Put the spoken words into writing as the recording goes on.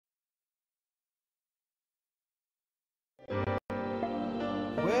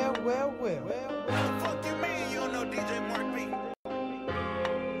What the fuck you mean you don't know DJ Mark B?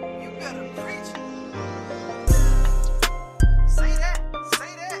 You better preach it. Say that.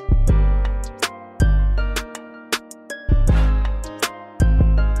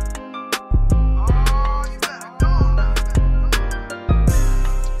 Oh, you better go now.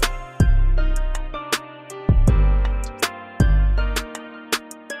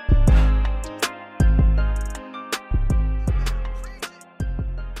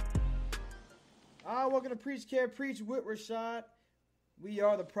 Welcome to Preach Care Preach with Rashad. We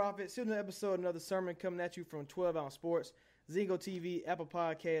are the Prophet. Student episode, another sermon coming at you from 12 Ounce Sports, Zingo TV, Apple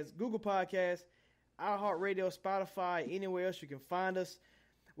Podcasts, Google Podcasts, iHeartRadio, Spotify, anywhere else you can find us.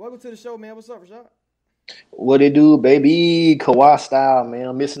 Welcome to the show, man. What's up, Rashad? What it do, baby? Kawhi style, man.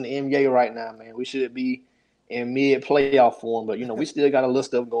 I'm missing the NBA right now, man. We should be in mid-playoff form, but, we still got a little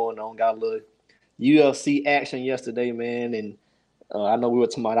stuff going on. Got a little UFC action yesterday, man, and I know we were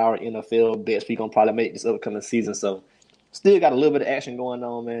talking about our NFL bets we going to probably make this upcoming season, so still got a little bit of action going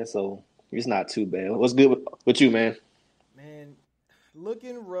on, man, so it's not too bad. What's good with you, man? Man,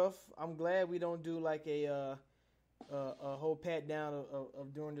 looking rough. I'm glad we don't do like a whole pat down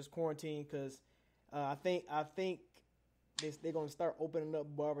of during this quarantine because I think they're going to start opening up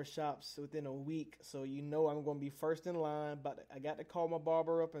barbershops within a week, so I'm going to be first in line, but I got to call my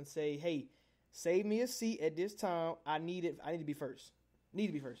barber up and say, hey, save me a seat at this time. I need to be first.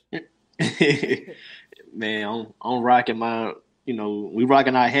 Man, I'm rocking my, we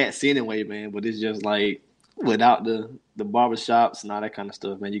rocking our hats anyway, man. But it's just like without the barbershops and all that kind of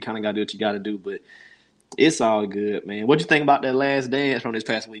stuff, man. You kind of got to do what you got to do. But it's all good, man. What you think about that last dance from this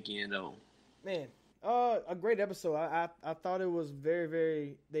past weekend, though? Man, a great episode. I thought it was very,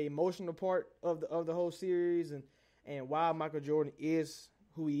 very the emotional part of the whole series and why Michael Jordan is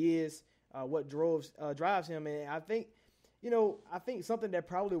who he is. What drives him, and I think something that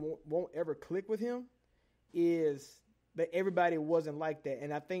probably won't ever click with him is that everybody wasn't like that,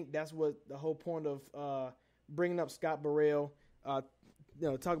 and I think that's what the whole point of bringing up Scott Burrell, talk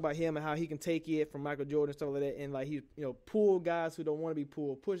about him and how he can take it from Michael Jordan and stuff like that, and like he pull guys who don't want to be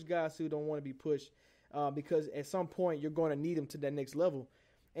pulled, push guys who don't want to be pushed, because at some point you're going to need them to that next level,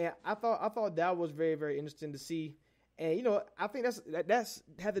 and I thought that was very, very interesting to see. And, I think that's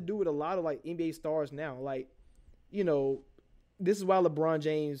had to do with a lot of, like, NBA stars now. Like, this is why LeBron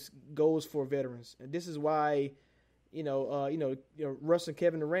James goes for veterans. And this is why, Russ and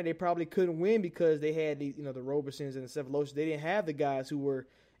Kevin Durant, they probably couldn't win because they had the Robersons and the Cephalosis. They didn't have the guys who were,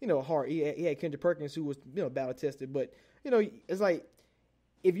 hard. He had Kendrick Perkins who was, battle-tested. But, it's like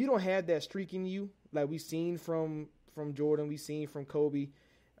if you don't have that streak in you, like we've seen from Jordan, we've seen from Kobe,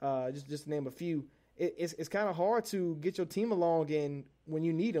 just to name a few, it's kind of hard to get your team along, and when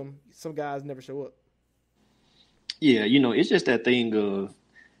you need them, some guys never show up. Yeah, it's just that thing of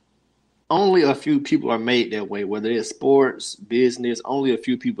only a few people are made that way, whether it's sports, business, only a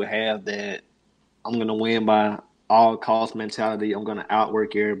few people have that I'm going to win by all cost mentality, I'm going to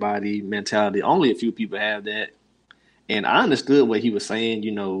outwork everybody mentality. Only a few people have that. And I understood what he was saying,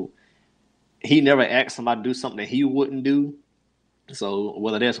 he never asked somebody to do something that he wouldn't do. So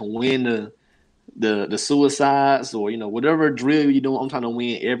whether that's win the suicides or, whatever drill you do, I'm trying to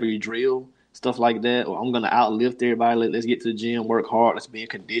win every drill, stuff like that. Or I'm going to outlift everybody. Let's get to the gym, work hard. Let's be in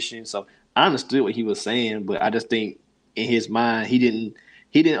condition. So I understood what he was saying, but I just think in his mind, he didn't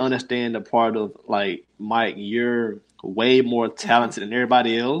understand the part of like, Mike, you're way more talented than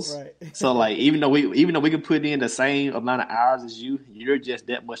everybody else. Right. So like, even though we can put in the same amount of hours as you, you're just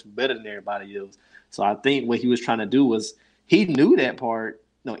that much better than everybody else. So I think what he was trying to do was he knew that part.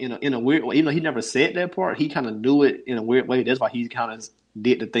 No, in a weird way, even though he never said that part, he kind of knew it in a weird way. That's why he kind of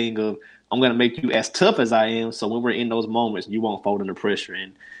did the thing of, I'm going to make you as tough as I am, so when we're in those moments, you won't fold under pressure.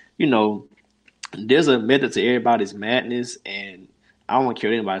 And, there's a method to everybody's madness, and I don't care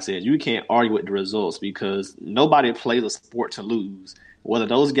what anybody says. You can't argue with the results because nobody plays a sport to lose. Whether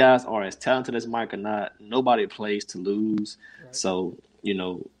those guys are as talented as Mike or not, nobody plays to lose. Right. So,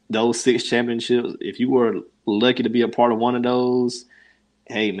 those 6 championships, if you were lucky to be a part of one of those,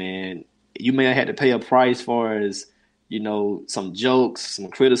 hey, man, you may have had to pay a price for as, some jokes, some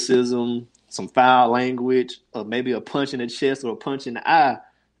criticism, some foul language, or maybe a punch in the chest or a punch in the eye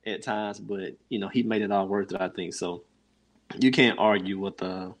at times. But, he made it all worth it, I think. So you can't argue with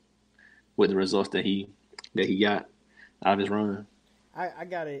the results that he got out of his run. I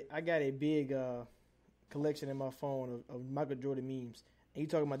got a big collection in my phone of Michael Jordan memes. And you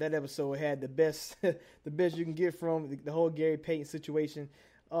talking about that episode had the best you can get from the whole Gary Payton situation.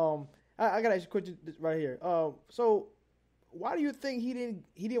 I gotta ask you a question right here. So why do you think he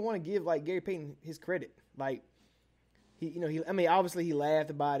didn't want to give like Gary Payton his credit? Like I mean, obviously he laughed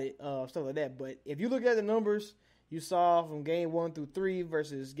about it, stuff like that. But if you look at the numbers you saw from game 1 through 3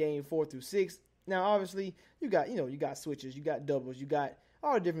 versus game 4 through 6, now obviously you got switches, you got doubles, you got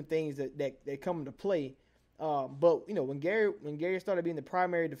all the different things that come into play. But when Gary started being the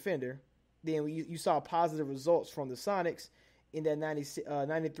primary defender, then you saw positive results from the Sonics in that 96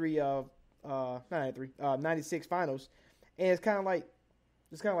 finals, and it's kind of like,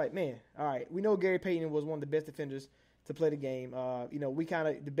 man, all right, we know Gary Payton was one of the best defenders to play the game. We kind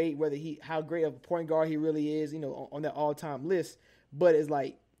of debate whether how great of a point guard he really is, on that all-time list, but it's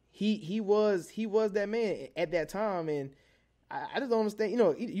like he was that man at that time, and I just don't understand.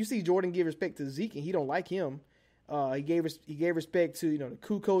 You see Jordan give respect to Zeke, and he don't like him. He gave respect to the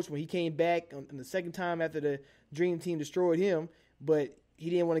Coup coach when he came back on the second time after the Dream Team destroyed him, but he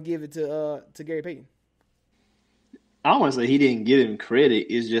didn't want to give it to Gary Payton. I don't want to say he didn't give him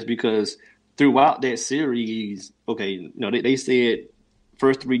credit. It's just because throughout that series, they said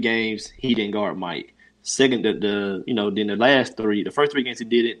first 3 games he didn't guard Mike. Second, then the last 3, the first 3 games he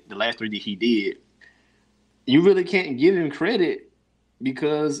did it. The last 3 that he did, you really can't give him credit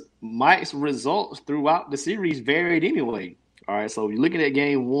because Mike's results throughout the series varied anyway. All right, so you're looking at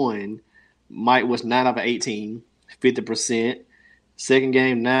game 1, Mike was 9 out of 18, 50%. Second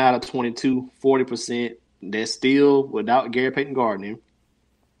game, 9 out of 22, 40%. That's still without Gary Payton guarding him.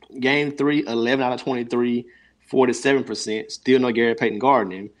 Game 3, 11 out of 23, 47%. Still no Gary Payton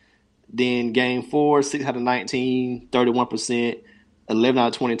guarding him. Then game 4, 6 out of 19, 31%. 11 out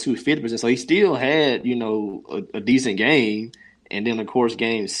of 22, 50%. So he still had, a decent game. And then, of course,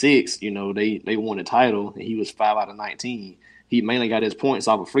 game 6, they won the title, and he was 5 out of 19. He mainly got his points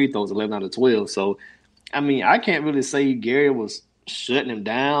off of free throws, 11 out of 12. So, I mean, I can't really say Gary was shutting him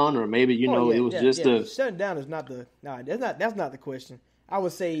down, or maybe, it was just a... Shutting down is not the... Nah, that's not the question. I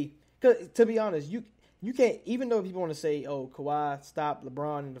would say, because to be honest, you can't, even though people want to say, oh, Kawhi stopped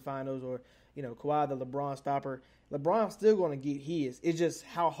LeBron in the finals, or, Kawhi the LeBron stopper, LeBron's still going to get his. It's just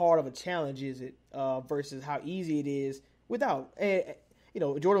how hard of a challenge is it versus how easy it is without.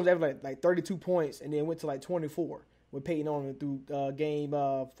 Jordan was averaging like 32 points and then went to like 24 with Peyton on him through game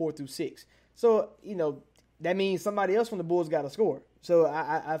 4 through 6. So, that means somebody else from the Bulls got to score. So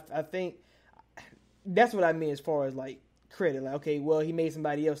I think that's what I mean as far as like credit. Like, okay, well, he made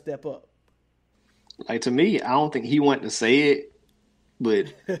somebody else step up. Like, to me, I don't think he wanted to say it,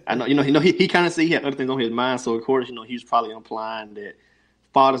 but I know, he kind of said he had other things on his mind. So, of course, he was probably implying that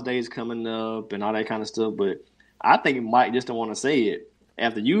Father's Day is coming up and all that kind of stuff. But I think Mike just don't want to say it.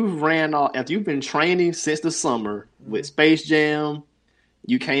 After you've been training since the summer with Space Jam,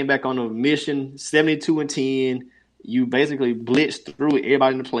 you came back on a mission, 72-10. You basically blitzed through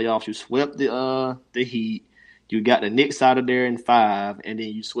everybody in the playoffs. You swept the Heat. You got the Knicks out of there in 5, and then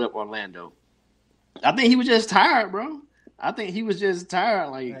you swept Orlando. I think he was just tired, bro. I think he was just tired.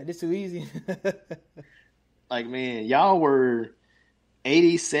 Like, right, this too easy. Like, man, y'all were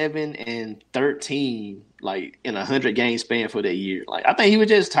 87-13, like in 100-game span for that year. Like, I think he was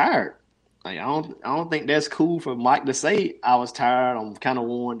just tired. Like, I don't think that's cool for Mike to say. I was tired. I'm kind of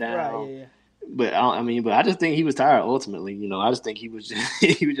worn down. Right, yeah. But I just think he was tired. Ultimately, I just think he was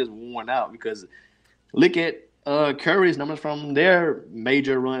just worn out because look at Curry's numbers from their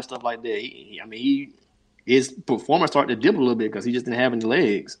major run, stuff like that. His performance started to dip a little bit because he just didn't have any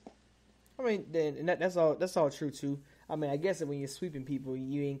legs. I mean, and that's all true too. I mean, I guess that when you're sweeping people,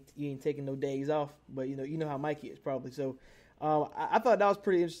 you ain't taking no days off. But you know how Mike is probably. So I thought that was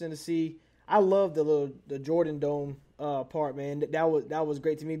pretty interesting to see. I love the Jordan Dome part, man. That was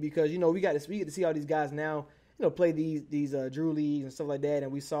great to me because we get to see all these guys now, play these Drew leagues and stuff like that,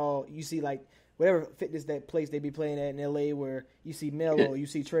 and you see like whatever fitness that place they be playing at in LA where you see Melo, you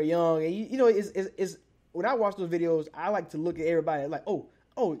see Trae Young, and it's when I watch those videos, I like to look at everybody like, oh,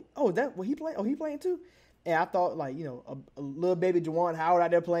 that he playing? Oh, he playing too? And I thought like a little baby Juwan Howard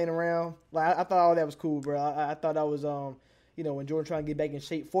out there playing around. Like I thought all that was cool, bro. I thought that was when Jordan trying to get back in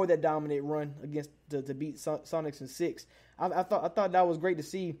shape for that dominant run against to beat Sonics in 6. I thought that was great to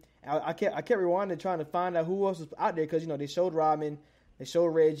see. I kept rewinding trying to find out who else was out there because they showed Rodman, they showed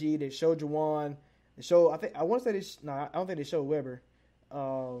Reggie, they showed Juwan, they showed I don't think they showed Weber.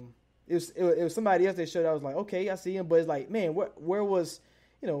 It was somebody else they showed. I was like, okay, I see him, but it's like, man, where was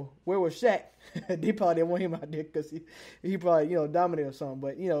Shaq? They probably didn't want him out there because he probably dominated or something.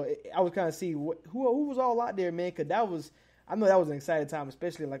 But I was kind of see who was all out there, man, because I know that was an exciting time,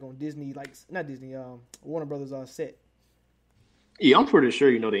 especially like on Disney, like not Disney, Warner Brothers set. Yeah, I'm pretty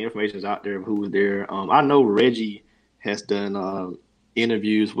sure the information's out there of who was there. I know Reggie has done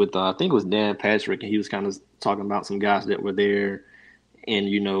interviews with I think it was Dan Patrick, and he was kind of talking about some guys that were there.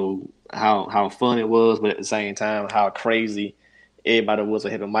 and how fun it was, but at the same time how crazy everybody was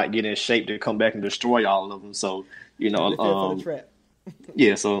ahead of Mike getting in shape to come back and destroy all of them. So They fell for the trap.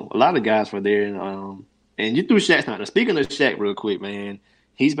 yeah, so a lot of guys were there, and you threw Shaq's not. Speaking of Shaq, real quick, man,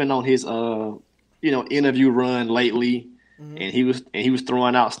 he's been on his interview run lately, and he was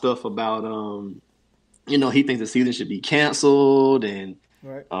throwing out stuff about he thinks the season should be canceled and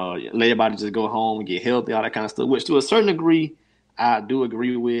Right. let everybody just go home and get healthy, all that kind of stuff. Which to a certain degree, I do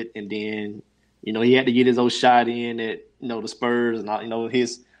agree with. And then he had to get his old shot in at the Spurs and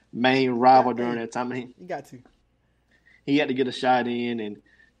his main rival during that time. You got to. He had to get a shot in, and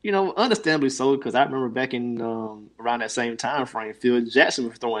understandably so, because I remember back in around that same time frame, Phil Jackson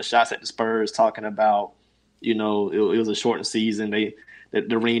was throwing shots at the Spurs, talking about it was a shortened season,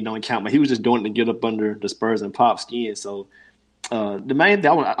 the ring don't count, but he was just doing it to get up under the Spurs and Pop's skin. So the main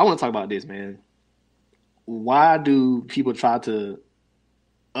thing I want to talk about this, man. Why do people try to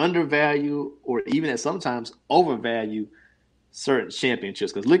undervalue or even at sometimes overvalue certain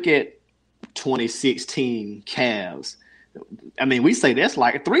championships? Because look at 2016 Cavs. I mean, we say that's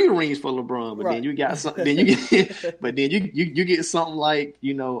like 3 rings for LeBron, but then you got something. Then you get, but then you get something like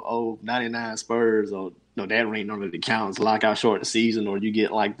 99 Spurs, or that ring normally counts, lockout short the season, or you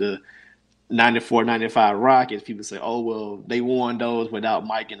get like the 94-95 Rockets. People say, oh well, they won those without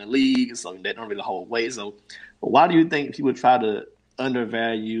Mike in the league, so that don't really hold weight. So, why do you think people try to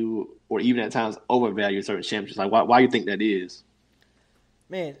undervalue or even at times overvalue certain championships? Like, why do you think that is?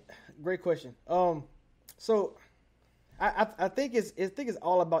 Man, great question. So I think it's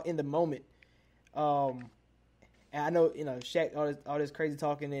all about in the moment. And I know Shaq all this crazy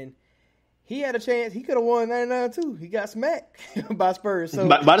talking, and he had a chance. He could have won 99 too. He got smacked by Spurs. So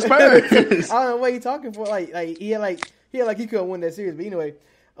by the Spurs. I don't know what he talking for. Like he could have won that series. But anyway,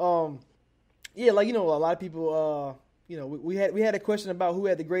 a lot of people. We had a question about who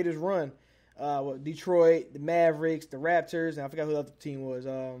had the greatest run. Detroit, the Mavericks, the Raptors, and I forgot who the other team was.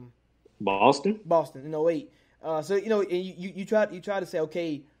 Boston in 08. So you try to say,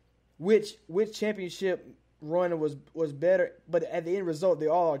 okay, which championship run was better, but at the end result they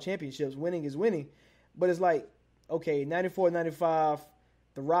all are championships. Winning is winning. But it's like, okay, 94, 95,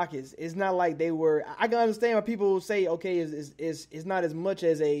 the Rockets, it's not like they were. I can understand why people say, okay, it's not as much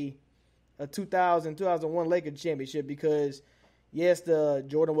as a 2001 Lakers championship, because yes, the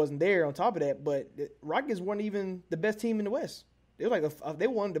Jordan wasn't there on top of that, but the Rockets weren't even the best team in the West. They were like they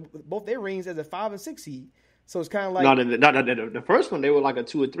won both their rings as a 5 and 6 seed. So it's kind of like the first one they were like a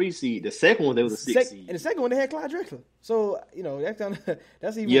 2 or 3 seed. The second one they was a 6 seed, and the second one they had Clyde Drexler. So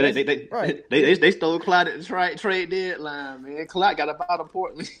that's even right. They stole Clyde at the trade deadline, man. Clyde got up out of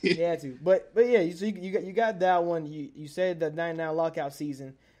Portland. Yeah, too. But yeah, so you got that one. You said the 99 lockout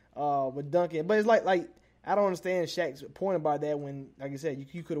season with Duncan, but it's like I don't understand Shaq's point about that when, like I said,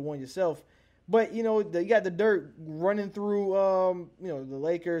 you could have won yourself. But you got the dirt running through the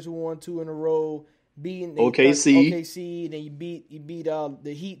Lakers, who won 2 in a row. Beating OKC, and then you beat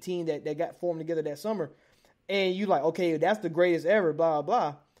the Heat team that got formed together that summer, and you like, okay, that's the greatest ever, blah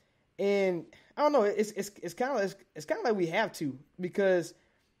blah. And I don't know, it's kind of like we have to, because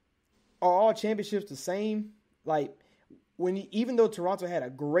are all championships the same? Like even though Toronto had a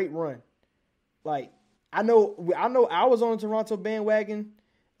great run, like I know I was on the Toronto bandwagon.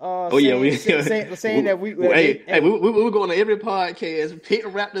 Saying that we were going to every podcast, pick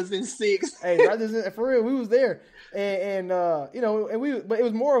Raptors in 6. Hey, Raptors for real, we was there, and but it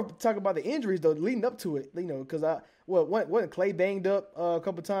was more of talk about the injuries though, leading up to it, because wasn't Clay banged up a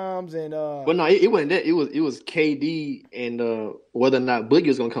couple times, and but no, it wasn't that. It was KD and whether or not Boogie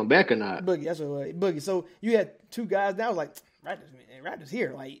was going to come back or not. Boogie, that's what it was. Boogie. So you had 2 guys now, like Raptors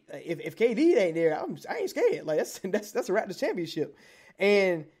here. Like if KD ain't there, I ain't scared. Like that's a Raptors championship.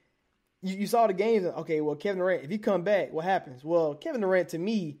 And you saw the games. Okay, well, Kevin Durant, if he come back, what happens? Well, Kevin Durant, to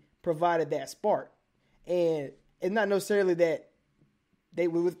me, provided that spark. And it's not necessarily that they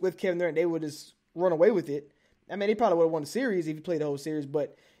with Kevin Durant, they would just run away with it. I mean, they probably would have won the series if he played the whole series.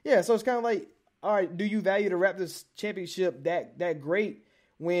 But, yeah, so it's kind of like, all right, do you value the Raptors championship that great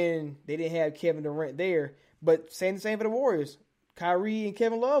when they didn't have Kevin Durant there? But the same for the Warriors. Kyrie and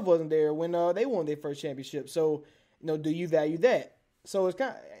Kevin Love wasn't there when they won their first championship. So, do you value that? So it's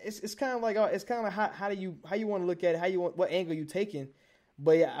kind of like how you want to look at it, what angle you taking.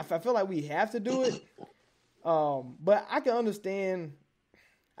 But yeah, I feel like we have to do it. But I can understand.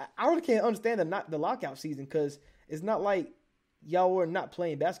 I really can't understand the lockout season, because it's not like y'all were not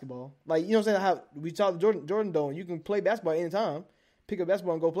playing basketball. Like, what I'm saying, how we talked Jordan Dome. You can play basketball anytime. Pick up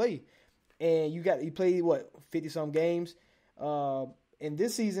basketball and go play. And you played 50 some games. And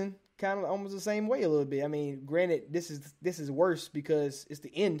this season, kind of almost the same way a little bit. I mean, granted, this is worse because it's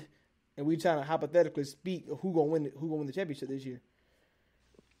the end, and we trying to hypothetically speak of who gonna win the championship this year.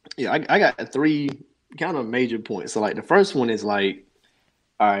 Yeah, I got three kind of major points. So like the first one is like,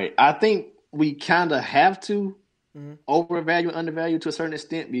 all right, I think we kind of have to overvalue and undervalue to a certain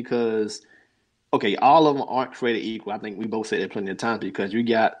extent because, okay, all of them aren't created equal. I think we both said that plenty of times because you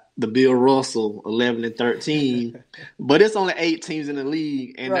got the Bill Russell 11-13, but it's only 8 teams in the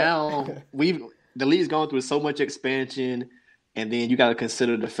league, and now the league's gone through so much expansion, and then you got to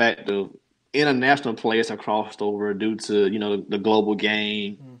consider the fact of international players have crossed over due to the global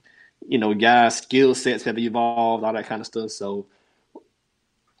game. Guys' skill sets have evolved, all that kind of stuff. So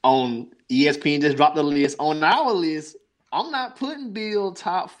on ESPN just dropped the list. On our list, I'm not putting Bill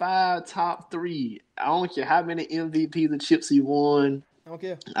top 5, top 3. I don't care how many MVPs and chips he won. I don't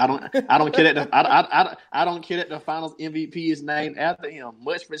care. I don't care that I don't care that the Finals MVP is named after him.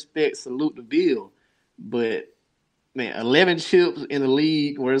 Much respect, salute to Bill, but man, 11 chips in the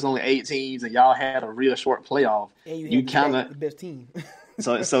league where there's only 8 teams and y'all had a real short playoff. And you kind of the best team.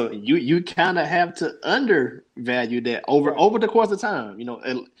 so you kind of have to undervalue that over the course of time.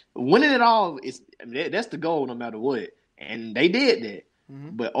 Winning it all that's the goal no matter what, and they did that.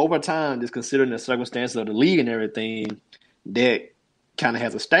 But over time, just considering the circumstances of the league and everything, that kind of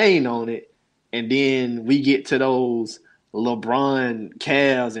has a stain on it. And then we get to those LeBron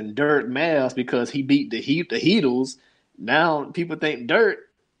Cavs and Dirk Mavs because he beat the Heatles. Now people think Dirk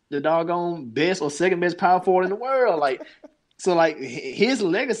the doggone best or second best power forward in the world. So his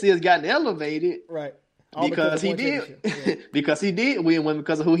legacy has gotten elevated, right? Because he did, because he did win one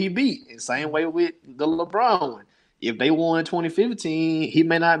because of who he beat. And same way with the LeBron one. If they won 2015, he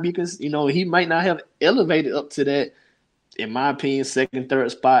may not be, he might not have elevated up to that. In my opinion, second, third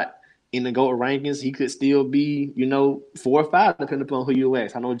spot in the GOAT rankings. He could still be, 4 or 5, depending upon who you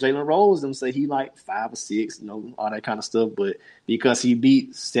ask. I know Jalen Rose them say he like 5 or 6, all that kind of stuff. But because he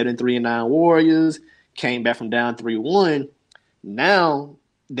beat 7-3-9 Warriors, came back from down 3-1, now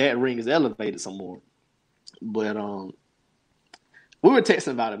that ring is elevated some more. But we were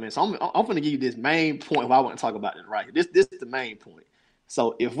texting about it, man. So I'm going to give you this main point why I want to talk about this right here. This is the main point.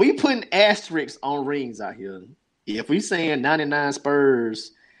 So if we putting asterisks on rings out here, if we saying 99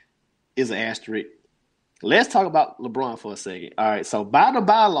 Spurs is an asterisk, let's talk about LeBron for a second. All right, so by the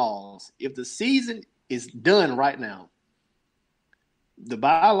bylaws, if the season is done right now, the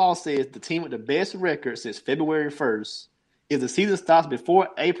bylaw says the team with the best record since February 1st, if the season stops before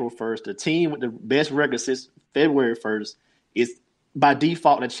April 1st, the team with the best record since February 1st is by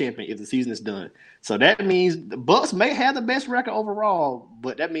default the champion if the season is done. So that means the Bucks may have the best record overall,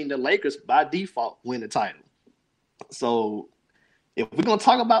 but that means the Lakers by default win the title. So if we're going to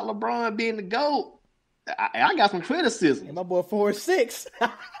talk about LeBron being the GOAT, I got some criticism. And my boy 4-6.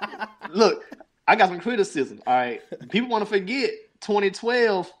 Look, I got some criticism. All right. People want to forget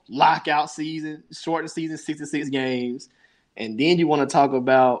 2012 lockout season, shortened season, 66 games. And then you want to talk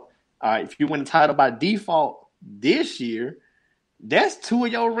about, all right, if you win the title by default this year, that's 2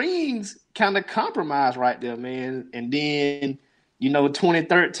 of your rings kind of compromised right there, man. And then,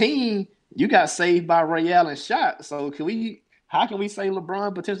 2013, you got saved by Ray Allen shot. So how can we say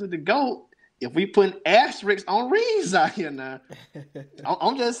LeBron potentially the GOAT if we put asterisks on rings out here now?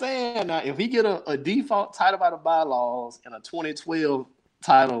 I'm just saying now, if he get a default title by the bylaws and a 2012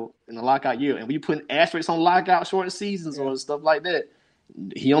 title in the lockout year, and we put asterisks on lockout short seasons or stuff like that,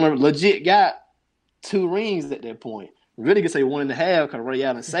 he only legit got 2 rings at that point. Really could say 1.5 because Ray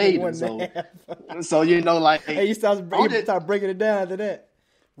Allen saved him. So hey, you start breaking it down after that.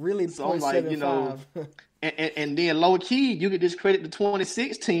 Really, so I'm like, and then low key, you could discredit the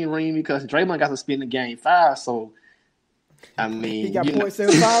 2016 ring because Draymond got to spend the game 5. So, I mean, he got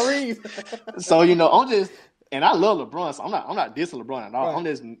 0.75 rings. So I'm just, and I love LeBron. So I'm not dissing LeBron at all.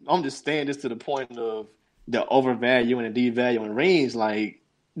 Right. I'm just saying this to the point of the overvaluing and devaluing rings. Like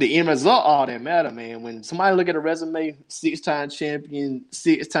the end result, all that matter, man. When somebody look at a resume, 6-time champion,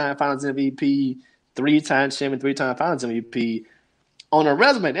 6-time Finals MVP, 3-time champion, 3-time Finals MVP. On a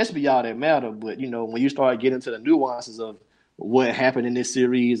resume, that should be all that matter. But, when you start getting into the nuances of what happened in this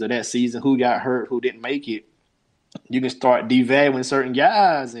series or that season, who got hurt, who didn't make it, you can start devaluing certain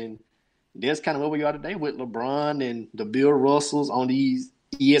guys. And that's kind of where we are today with LeBron and the Bill Russells on these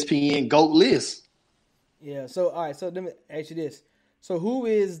ESPN GOAT lists. Yeah, so, all right, so let me ask you this. So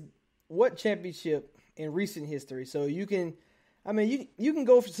what championship in recent history? So you can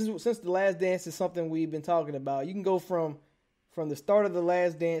go, since the Last Dance is something we've been talking about, you can go from the start of the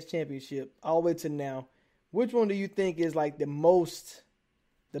Last Dance championship all the way to now. Which one do you think is like the most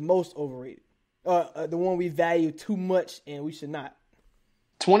overrated? The one we value too much and we should not?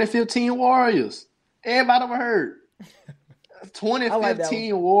 2015 Warriors. Everybody were hurt. I like that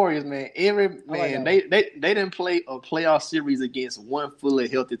 2015 Warriors, man. They didn't play a playoff series against one fully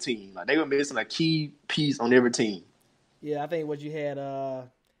healthy team. Like they were missing a key piece on every team. Yeah, I think what you had. I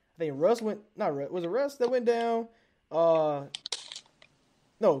think Russ went. Not Russ. Was it Russ that went down? No,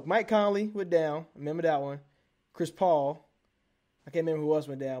 Mike Conley went down. Remember that one? Chris Paul. I can't remember who else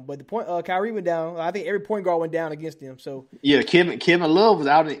went down, but the point. Kyrie went down. I think every point guard went down against him. So yeah, Kevin Love was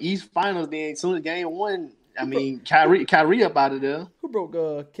out in the East Finals. Then as soon as game one, I mean Kyrie up out of there. Who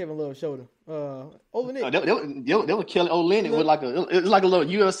broke Kevin Love's shoulder? Olenek. They were killing Olenek with it was like a little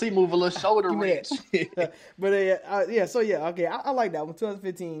UFC move, a little shoulder wrench. But yeah, so yeah, okay, I like that one.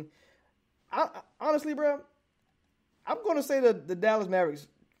 2015. I honestly, bro, I'm gonna say the Dallas Mavericks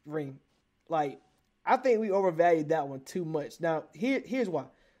ring. Like, I think we overvalued that one too much. Now, here's why.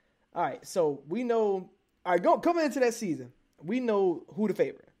 All right, so we know. All right, coming into that season, we know who the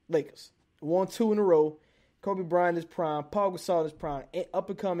favorite. Lakers won 2 in a row. Kobe Bryant is prime. Paul Gasol is prime. Up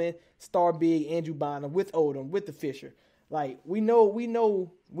and coming star big Andrew Bynum with Odom with the Fisher. Like we know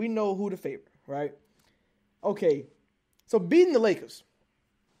who the favorite, right? Okay, so beating the Lakers,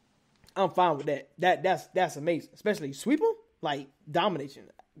 I'm fine with that. That's amazing. Especially sweep them, like domination,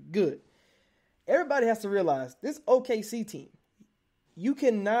 good. Everybody has to realize this OKC team. You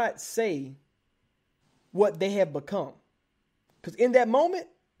cannot say what they have become, because in that moment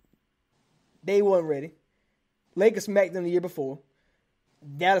they weren't ready. Lakers smacked them the year before.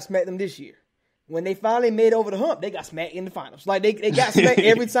 Dallas smacked them this year. When they finally made over the hump, they got smacked in the finals. Like they got smacked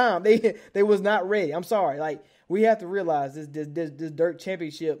every time. They was not ready. I'm sorry. Like we have to realize this Dirk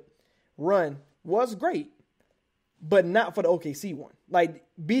championship run was great, but not for the OKC one. Like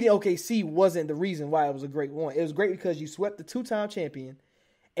beating OKC wasn't the reason why it was a great one. It was great because you swept the 2-time champion,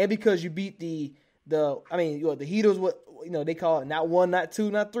 and because you beat the Heaters. What they call it, not 1, not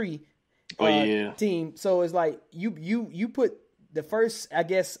 2, not 3. Team. So it's like you put the first, I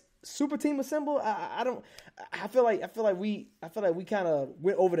guess, super team assemble. I feel like we kind of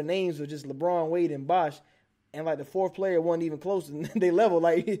went over the names of just LeBron, Wade, and Bosh, and like the fourth player wasn't even close to they level.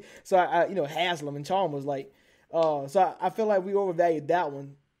 Like so, Haslam and Chalmers. Like so I feel like we overvalued that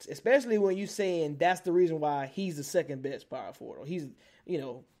one, especially when you saying that's the reason why he's the second best power forward, or he's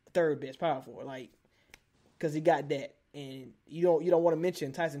third best power forward, like because he got that. And you don't want to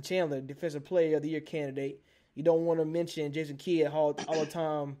mention Tyson Chandler, Defensive Player of the Year candidate. You don't want to mention Jason Kidd,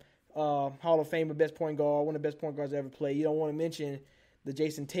 all-time Hall of Famer, best point guard, one of the best point guards ever played. You don't want to mention the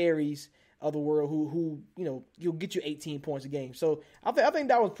Jason Terrys of the world who you'll get you 18 points a game. So I think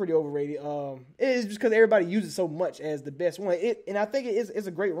that was pretty overrated. It's just because everybody uses it so much as the best one. And I think it's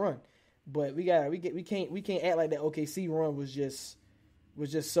a great run, but we can't act like that OKC run was just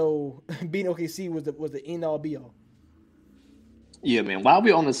so beating OKC was the end all be all. Yeah, man. While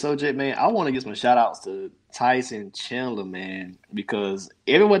we're on the subject, man, I want to give some shout outs to Tyson Chandler, man, because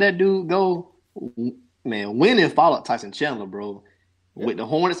everywhere that dude go, man, winning followed Tyson Chandler, bro. Yep. With the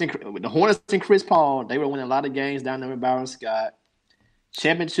Hornets and Chris Paul, they were winning a lot of games down there with Byron Scott.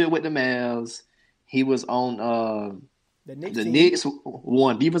 Championship with the Mavs. He was on the Knicks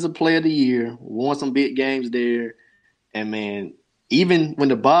won Defensive Player of the Year, won some big games there, and man, even when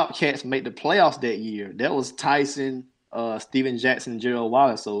the Bobcats made the playoffs that year, that was Tyson. Steven Jackson, Gerald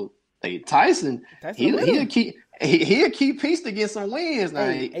Wallace. So Tyson he'll keep piece to get some wins.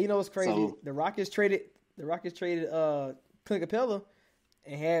 Hey, you know what's crazy? So, the Rockets traded Clint Capella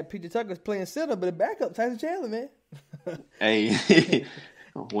and had PJ Tucker playing center, but the backup Tyson Chandler, man. Hey,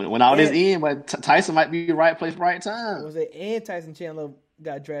 when all this in, but Tyson might be right place, right time. Was it? And Tyson Chandler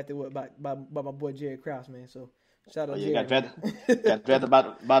got drafted by my boy Jerry Krause, man. So. Shout out Jerry. Got drafted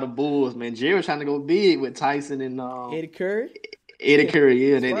by the Bulls, man. Jerry was trying to go big with Tyson and Eddie Curry.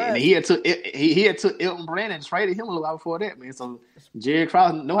 Yeah, and he had took Elton Brand and traded him a little while before that, man. So Jerry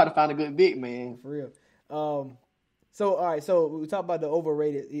Krause know how to find a good big man for real. So all right, so we talk about the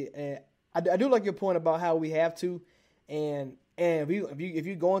overrated, and I do like your point about how we have to, and if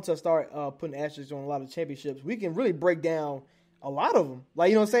you going to start putting asterisks on a lot of championships, we can really break down. A lot of them, like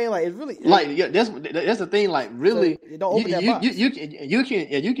you know what I'm saying, like it's really like that's the thing. Like really, so don't open that box. You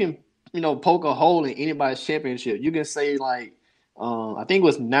can poke a hole in anybody's championship. You can say like I think it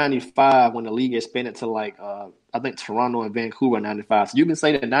was 95 when the league expanded to like I think Toronto and Vancouver in 95. So you can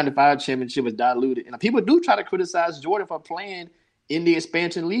say that 95 championship was diluted, and people do try to criticize Jordan for playing in the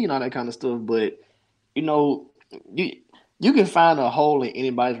expansion league and all that kind of stuff. But you can find a hole in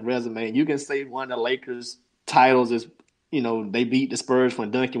anybody's resume. You can say one of the Lakers titles is. They beat the Spurs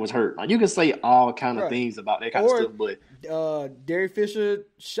when Duncan was hurt. Like, you can say all kind of things about that kind of stuff, but Derek Fisher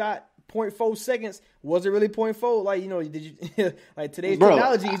shot .4 seconds. Was it really .4? Like, did you like today's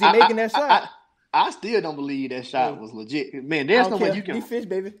technology? Is he making that shot? I still don't believe that shot was legit. Man, there's no way you can. Defense,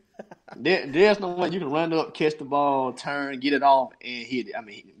 baby. There's no way you can run up, catch the ball, turn, get it off, and hit it. I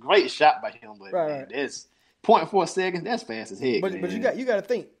mean, great shot by him, but man, that's .4 seconds. That's fast as heck. But you got to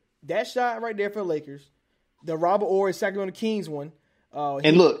think that shot right there for the Lakers, the Robert Horry Sacramento Kings one.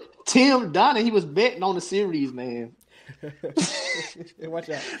 And look, Tim Donnie, he was betting on the series, man. Watch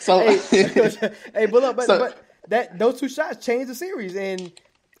out. So, hey, but that those two shots changed the series, and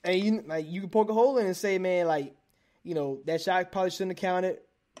you can poke a hole in and say, man, like, that shot probably shouldn't have counted.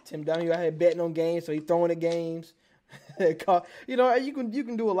 Tim Donahue out here betting on games, so he's throwing at games. You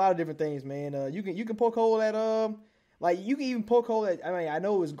can do a lot of different things, man. You can poke hole at you can even poke hole at. I mean, I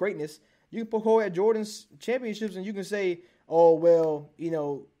know it was greatness. You can poke hole at Jordan's championships, and you can say, oh well,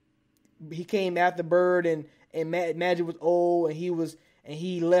 he came after Bird and Magic was old, and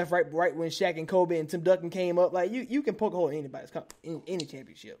he left right when Shaq and Kobe and Tim Duncan came up. Like you can poke a hole in anybody's in any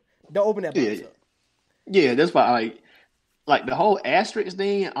championship. Don't open that box up. Yeah, that's why like the whole asterisk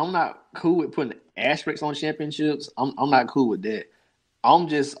thing. I'm not cool with putting asterisks on championships. I'm not cool with that. I'm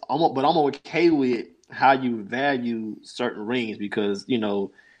okay with how you value certain rings because that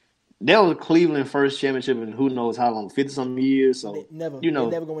was Cleveland first championship in who knows how long, 50-something years. So they're never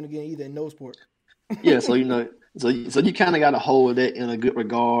going to win again either in no sport. Yeah, so so you kind of got to hold that in a good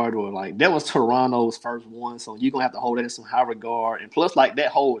regard, or like that was Toronto's first one, so you're gonna have to hold that in some high regard. And plus, like that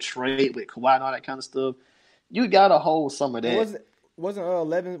whole trade with Kawhi and all that kind of stuff, you gotta hold some of that. Wasn't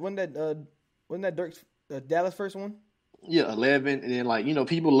 11? Wasn't that Dirk's Dallas first one? Yeah, 11, and then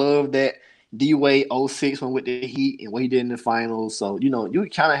people love that D-Wade 06 one with the Heat and what he did in the finals. So you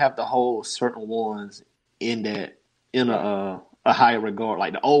kind of have to hold certain ones in a higher regard.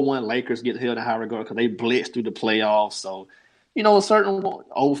 Like the 01 Lakers get held in high regard because they blitzed through the playoffs. So, certain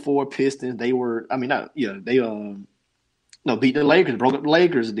 04 Pistons, they beat the Lakers, broke up the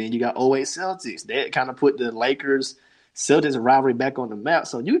Lakers. Then you got 08 Celtics. That kind of put the Lakers Celtics rivalry back on the map.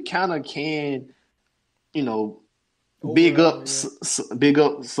 So you kind of can, big up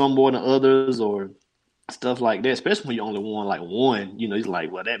some more than others or stuff like that, especially when you only won like one. It's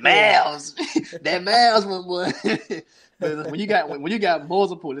like, well, that Mavs one, boy. But when you got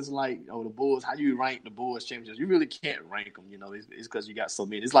multiple, it's like, the Bulls. How do you rank the Bulls championships? You really can't rank them. It's because you got so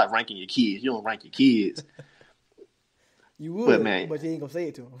many. It's like ranking your kids. You don't rank your kids. You would, but you ain't gonna say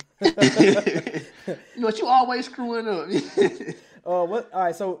it to them. But you always screwing up. What? All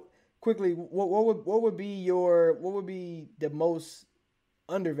right. So quickly, what would be the most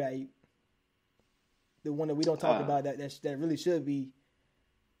undervalued? The one that we don't talk about that really should be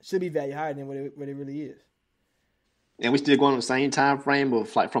valued higher than what it really is. And we still going on the same time frame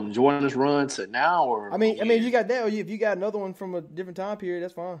of like from Jordan's run to now, or I mean, if you got that, or if you got another one from a different time period,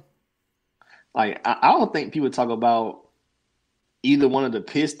 that's fine. Like I don't think people talk about either one of the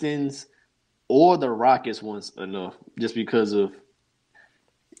Pistons or the Rockets ones enough, just because of.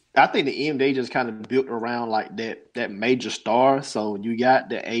 I think the NBA just kind of built around like that major star. So you got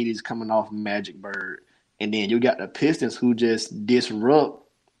the 80s coming off Magic Bird, and then you got the Pistons who just disrupt,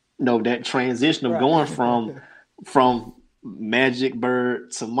 that transition of going from Magic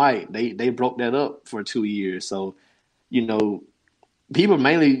Bird to Mike. They broke that up for 2 years. So, people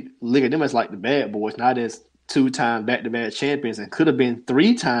mainly look at them as like the bad boys, not as 2-time back-to-back champions, and could have been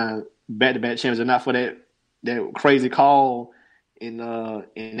 3-time back-to-back champions, and not for that crazy call in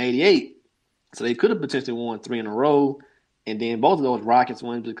 '88. So they could have potentially won 3 in a row. And then both of those Rockets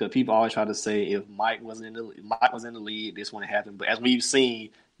wins because people always try to say if Mike was in the lead, this wouldn't happen. But as we've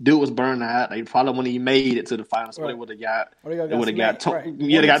seen, dude was burned out. They probably wouldn't even made it to the finals. Right. They would have got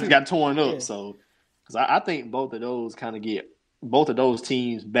torn up. Yeah. So, because I think both of those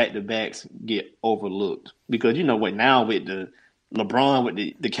teams back to backs get overlooked because now with the LeBron with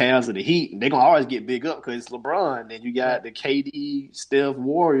the Cavs and the Heat, they're gonna always get big up because it's LeBron. Then you got the KD, Steph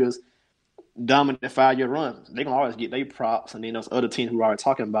Warriors dominant 5-year runs. They're gonna always get their props, and then those other teams who we're already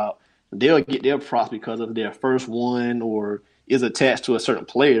talking about, they'll get their props because of their first one or is attached to a certain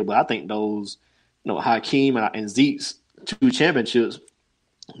player. But I think those, Hakeem and Zeke's 2 championships,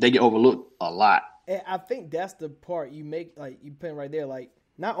 they get overlooked a lot. And I think that's the part you make, like you put right there. Like,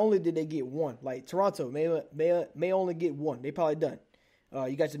 not only did they get one, like Toronto may only get one. They probably done.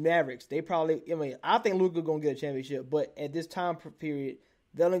 You got the Mavericks. They probably. I think Luka gonna get a championship, but at this time period,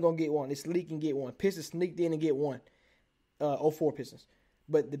 they're only gonna get one. They sneak and get one. Pistons sneaked in and get one. 04 Pistons.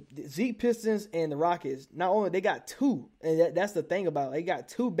 But the Zeke Pistons and the Rockets, not only they got 2, and that's the thing about it. They got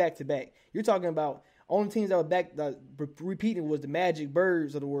 2 back-to-back. You're talking about only teams that were back repeating was the Magic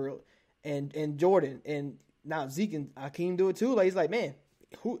Birds of the world and Jordan. And now Zeke and Hakeem do it too. Like, he's like, man,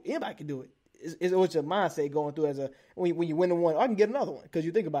 anybody can do it. It's what's your mindset going through as when you win the one, I can get another one because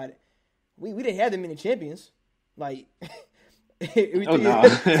you think about it. We didn't have that many champions. Like since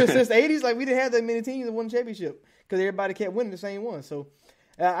the 80s, like we didn't have that many teams that won the championship because everybody kept winning the same one. So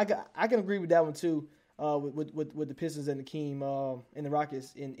I can agree with that one too. With the Pistons and the Keem and the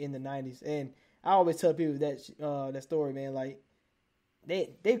Rockets in the 90s, and I always tell people that story, man. Like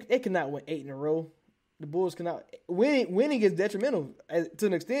they cannot win 8 in a row. The Bulls cannot winning is detrimental to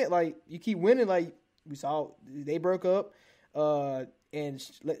an extent. Like you keep winning, like we saw they broke up, and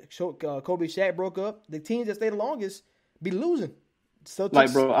Kobe Shaq broke up. The teams that stay the longest be losing. So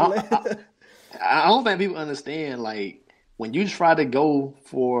like, bro, I don't think people understand. Like when you try to go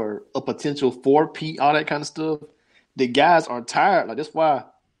for a potential 4-peat, all that kind of stuff, the guys are tired. Like that's why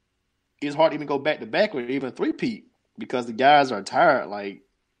it's hard to even go back to back or even 3-peat because the guys are tired. Like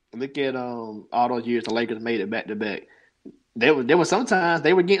look at all those years the Lakers made it back to back. There were sometimes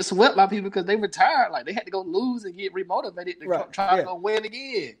they were getting swept by people because they were tired. Like they had to go lose and get remotivated to try to go win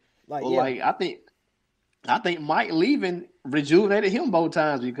again. Like I think Mike leaving rejuvenated him both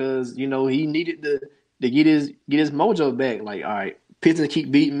times because he needed to get his mojo back. Like all right, Pistons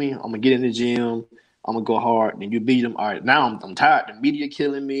keep beating me. I'm gonna get in the gym. I'm gonna go hard. Then you beat them. All right, now I'm tired. The media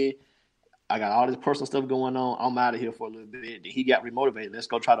killing me. I got all this personal stuff going on. I'm out of here for a little bit. Then he got remotivated. Let's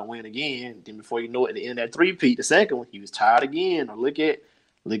go try to win again. Then before you know it, at the end of that 3-peat, the second one, he was tired again. Or look at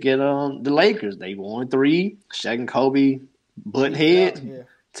the Lakers. They won 3. Shaq and Kobe butting heads. Yeah.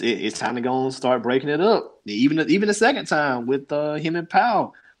 It's time to go and start breaking it up. Even the second time with him and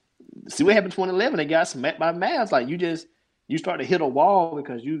Powell. See what happened in 2011? They got smacked by Mavs. Like you start to hit a wall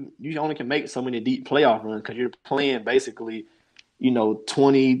because you only can make so many deep playoff runs because you're playing basically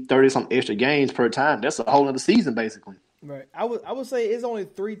 20, 30 some extra games per time. That's a whole other season, basically. Right. I would say it's only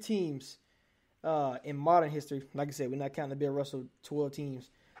 3 teams in modern history. Like I said, we're not counting the Bill Russell 12 teams.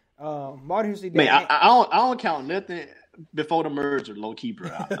 Modern history. Man, I don't count nothing before the merger, low key, bro.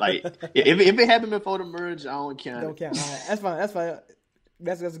 Like if it happened before the merger, I don't count. Don't count. Right. That's fine.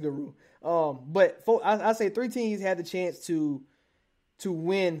 That's a good rule. But I say 3 teams had the chance to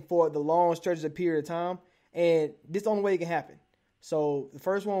win for the long stretches of period of time, and this is the only way it can happen. So the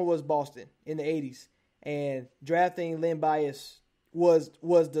first one was Boston in the 80s, and drafting Len Bias was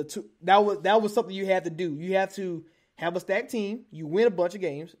that was something you had to do. You have to have a stacked team. You win a bunch of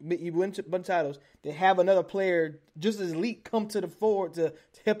games. You win a bunch of titles. Then have another player just as elite come to the forward to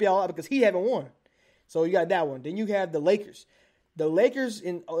help y'all out because he haven't won. So you got that one. Then you have the Lakers. The Lakers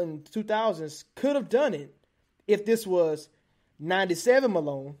in 2000s could have done it if this was 97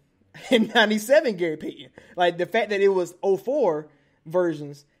 Malone and 97 Gary Payton. Like the fact that it was 04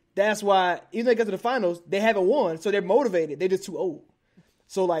 versions, that's why even though they got to the finals, they haven't won, so they're motivated. They're just too old.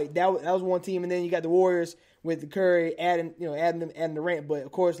 So like that was one team, and then you got the Warriors with the Curry adding Durant, but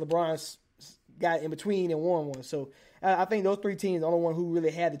of course LeBron's got in between and won one. So I think those 3 teams are the only one who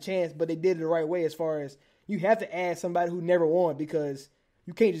really had the chance, but they did it the right way as far as you have to add somebody who never won because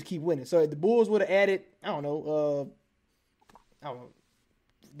you can't just keep winning. So if the Bulls would have added, I don't know,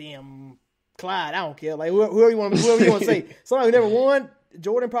 damn Clyde, I don't care. Like whoever you want to say. Somebody who never won,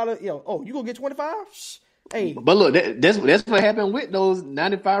 Jordan probably, you gonna get 25? Hey. But look, that's what happened with those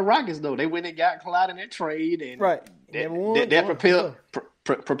 95 Rockets though. They went and got Clyde in that trade and right. That propelled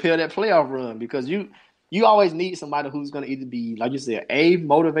that playoff run because you always need somebody who's gonna either be, like you said, A,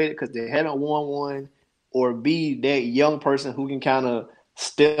 motivated because they haven't won one, or B, that young person who can kind of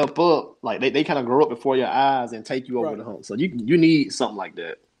step up, like they kind of grow up before your eyes and take you over the hump. So you need something like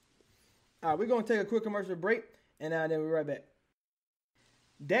that. All right, we're going to take a quick commercial break, and then we'll be right back.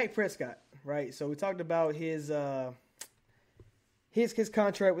 Dak Prescott, right? So we talked about his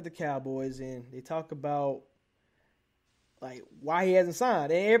contract with the Cowboys, and they talk about like why he hasn't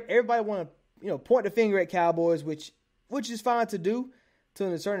signed. And everybody want to point the finger at Cowboys, which is fine to do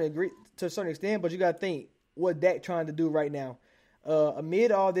to a certain extent, but you got to think what Dak trying to do right now.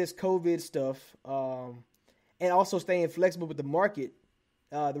 Amid all this COVID stuff, and also staying flexible with the market,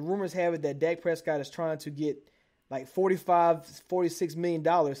 the rumors have it that Dak Prescott is trying to get like $46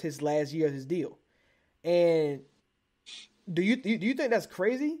 million his last year of his deal. And do you think that's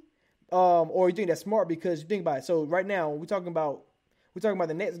crazy, or you think that's smart? Because you think about it. So right now we're talking about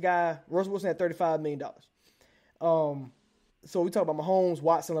the next guy, Russell Wilson, at $35 million. So we talk about Mahomes,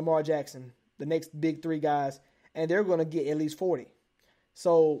 Watson, Lamar Jackson, the next big 3 guys, and they're going to get at least 40.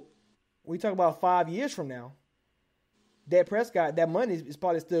 So we talk about 5 years from now, Dak Prescott, that money is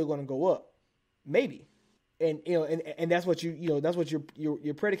probably still going to go up, maybe, and that's what that's what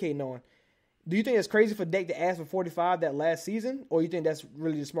you're predicating on. Do you think it's crazy for Dak to ask for 45 that last season, or you think that's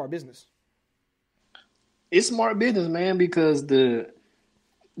really the smart business? It's smart business, man, because the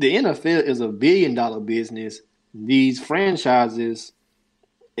the NFL is $1 billion business. These franchises,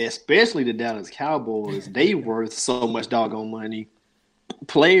 especially the Dallas Cowboys, they worth so much doggone money.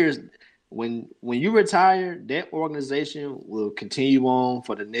 Players, when you retire, that organization will continue on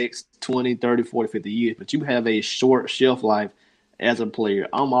for the next 20, 30, 40, 50 years, but you have a short shelf life as a player.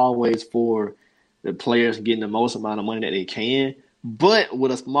 I'm always for the players getting the most amount of money that they can, but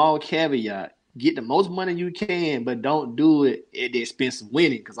with a small caveat. Get the most money you can, but don't do it at the expense of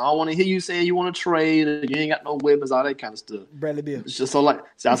winning. Because I don't want to hear you saying you want to trade, or you ain't got no weapons, all that kind of stuff. Bradley Beal. So like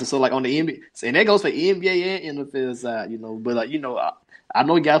on the NBA, and that goes for NBA and NFL side, But I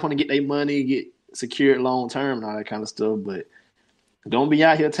know guys want to get their money, get secured long term, and all that kind of stuff. But don't be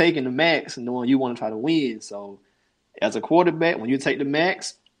out here taking the max and knowing you want to try to win. So as a quarterback, when you take the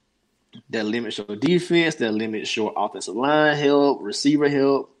max, that limits your defense, that limits your offensive line help, receiver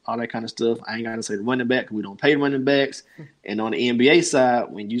help, all that kind of stuff. I ain't got to say the running back because we don't pay running backs. And on the NBA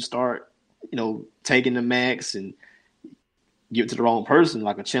side, when you start, taking the max and give it to the wrong person,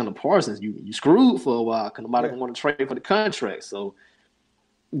 like a Chandler Parsons, you screwed for a while because nobody gonna want to trade for the contract. So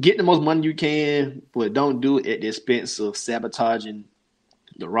get the most money you can, but don't do it at the expense of sabotaging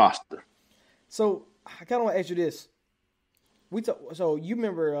the roster. So I kind of want to ask you this. So you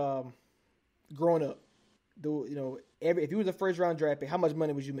remember growing up, if you was a first round draft pick, how much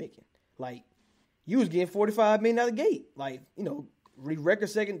money was you making? Like, you was getting $45 million out of the gate. Like, record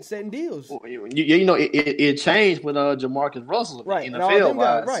setting deals. Well, it changed with Jamarcus Russell, right? NFL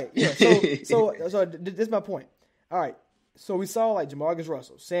wise, right? Yeah. So this is my point. All right. So we saw like Jamarcus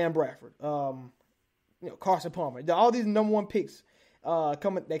Russell, Sam Bradford, Carson Palmer, all these number one picks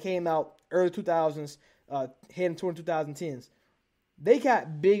that came out early 2000s, heading toward 2010s. They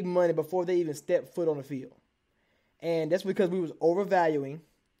got big money before they even stepped foot on the field. And that's because we was overvaluing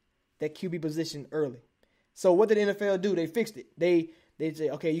that QB position early. So what did the NFL do? They fixed it. They say,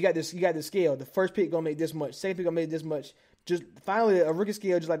 okay, you got this scale. The first pick gonna make this much. Second pick gonna make this much. Just finally a rookie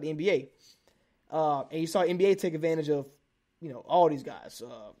scale, just like the NBA. And you saw NBA take advantage of all these guys.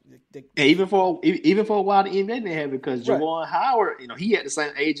 Even for a while, the NBA didn't have it because Juwan Howard, he had the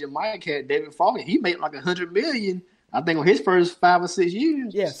same age as Mike had. David Falk, he made like $100 million, I think, on his first 5 or 6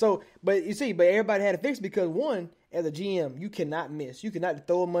 years. Yeah. So, but everybody had to fix because one, as a GM, you cannot miss. You cannot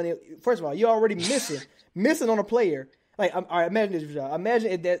throw money. First of all, you're already missing on a player. Like, all right, imagine this, Rashad.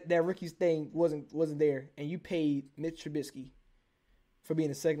 Imagine if that Ricky's thing wasn't there, and you paid Mitch Trubisky for being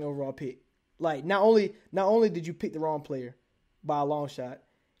the second overall pick. Like, not only did you pick the wrong player by a long shot,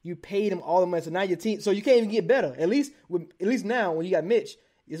 you paid him all the money. So now your team, so you can't even get better. At least now when you got Mitch,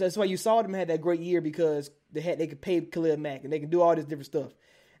 that's why you saw them had that great year because they could pay Khalil Mack and they can do all this different stuff.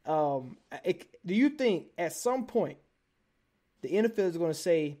 Do you think at some point the NFL is going to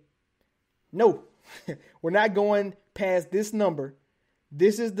say, no, we're not going past this number.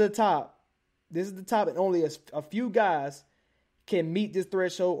 This is the top. And only a few guys can meet this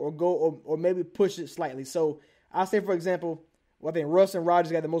threshold or go or maybe push it slightly. So I'll say, for example, I think Russ and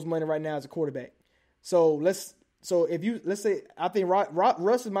Rodgers got the most money right now as a quarterback. So let's say I think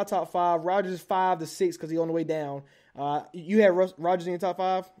Russ is my top 5. Rodgers is 5 to 6 because he's on the way down. You have Rodgers in your top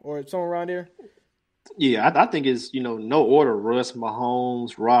 5 or somewhere around there? Yeah, I think it's no order. Russ,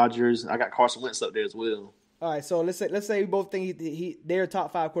 Mahomes, Rodgers. I got Carson Wentz up there as well. All right, so let's say we both think they're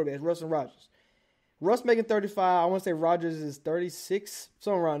top 5 quarterbacks, Russ and Rodgers. Russ making 35. I want to say Rodgers is 36,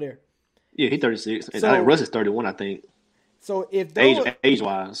 somewhere around there. Yeah, he's 36. And I think Russ is 31, I think. So if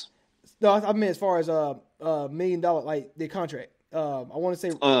age-wise. No, I mean as far as $1 million, like their contract. I want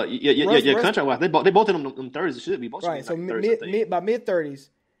to say contract-wise, they both in them 30s. It should be both. Right, so by mid-30s.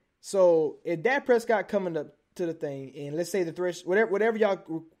 So if Dak Prescott coming up to the thing, and let's say the threshold, whatever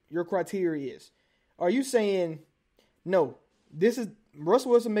your criteria is, are you saying no? This is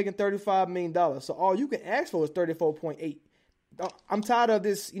Russell Wilson making $35 million, so all you can ask for is 34.8. I'm tired of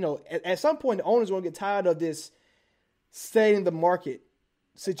this. At some point, the owners going to get tired of this setting the market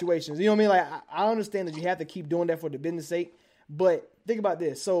situations. You know what I mean? Like, I understand that you have to keep doing that for the business sake, but think about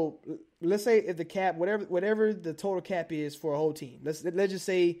this. So let's say if the cap, whatever the total cap is for a whole team, let's just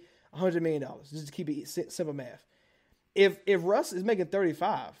say $100 million, just to keep it simple math. If Russ is making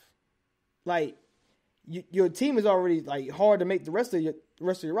 35, like your team is already like hard to make the rest of your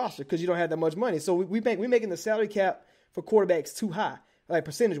roster because you don't have that much money. So we're making the salary cap for quarterbacks too high, like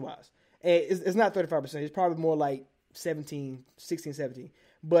percentage wise. And it's not 35%. It's probably more like 16, 17.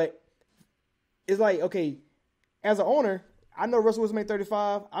 But it's like, okay, as an owner, I know Russell Wilson made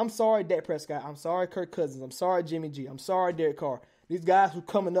 35. I'm sorry, Dak Prescott. I'm sorry, Kirk Cousins. I'm sorry, Jimmy G. I'm sorry, Derek Carr. These guys who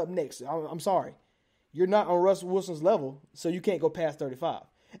coming up next, I'm sorry. You're not on Russell Wilson's level, so you can't go past 35.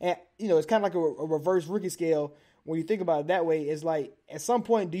 And, it's kind of like a reverse rookie scale when you think about it that way, it's like at some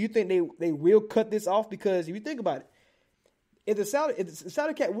point, do you think they will cut this off? Because if you think about it, if the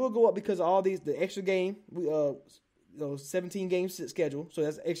salary cap will go up because of all the extra game, 17 games schedule, so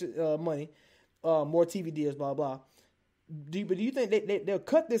that's extra money, more TV deals, blah blah. Do you think they'll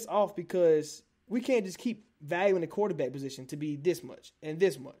cut this off because we can't just keep valuing the quarterback position to be this much and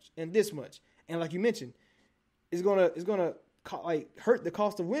this much and this much, and like you mentioned, it's gonna like hurt the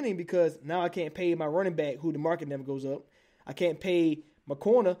cost of winning because now I can't pay my running back who the market never goes up. I can't pay my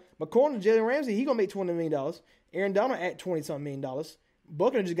corner, Jalen Ramsey, he gonna make $20 million. Aaron Donald at $20-something million.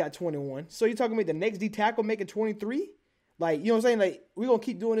 Buckner just got 21. So you're talking about the next D tackle making 23? Like, you know what I'm saying? Like, we're gonna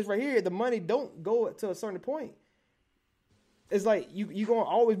keep doing this right here. The money don't go to a certain point. It's like you're gonna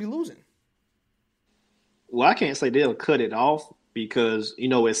always be losing. Well, I can't say they'll cut it off because, you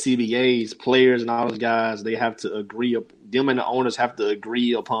know, as CBAs, players and all those guys, they have to agree. Them and the owners have to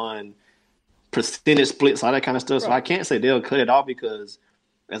agree upon percentage splits, all that kind of stuff. Right. So I can't say they'll cut it off because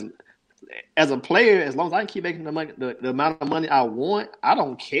as a player, as long as I can keep making the money, the amount of money I want, I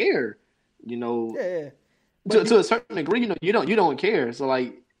don't care. You know, to a certain degree, you don't care. So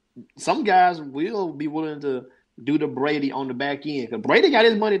like, some guys will be willing to do the Brady on the back end. Cause Brady got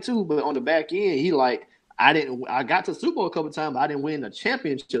his money too, but on the back end, he like, I got to Super Bowl a couple of times, but I didn't win the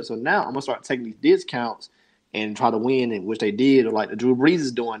championship. So now I'm gonna start taking these discounts and try to win, and which they did, or like the Drew Brees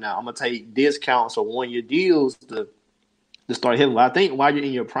is doing now. I'm gonna take discounts or 1-year deals to start hitting. But I think while you're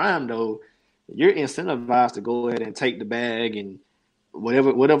in your prime, though, you're incentivized to go ahead and take the bag and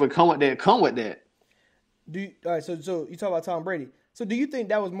whatever come with that. All right, so you talk about Tom Brady. So do you think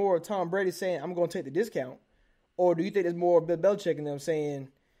that was more of Tom Brady saying, I'm going to take the discount? Or do you think it's more Bill Belichick and them saying,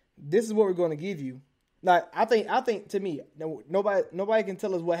 this is what we're going to give you? Like, I think to me, nobody can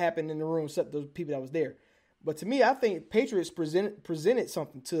tell us what happened in the room except those people that was there. But to me, I think Patriots presented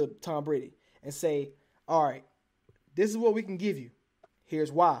something to Tom Brady and say, all right, this is what we can give you.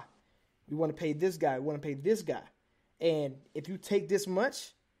 Here's why. We want to pay this guy. We want to pay this guy. And if you take this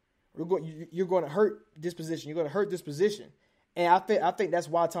much, you're going to hurt this position. You're going to hurt this position. And I think that's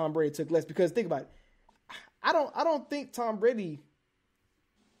why Tom Brady took less. Because think about it. I don't think Tom Brady,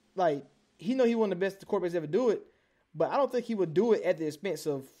 like, he know he one of the best quarterbacks ever do it, but I don't think he would do it at the expense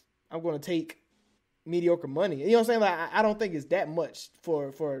of, I'm going to take mediocre money. You know what I'm saying? Like, I don't think it's that much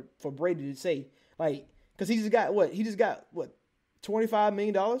for Brady to say. Like, because he just got what? $25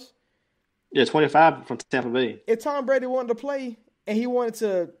 million? Yeah, 25 from Tampa Bay. If Tom Brady wanted to play and he wanted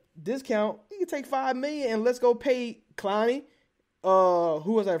to discount, he could take $5 million and let's go pay Clowney.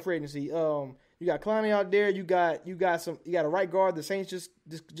 Who was that free agency? You got Clowney out there. You got a right guard. The Saints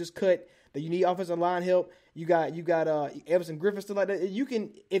just cut. That you need offensive line help. You got Everson Griffin still like that. You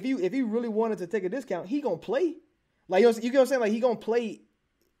can if he really wanted to take a discount, he gonna play. Like, you know what I'm saying? Like, he gonna play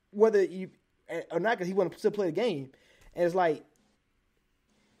whether you or not, because he want to still play the game. And it's like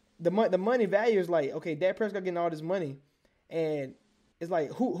the money value is like, okay, Dak Prescott getting all this money, and it's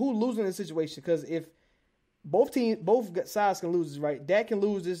like who losing this situation? Because if both sides can lose this, right? Dak can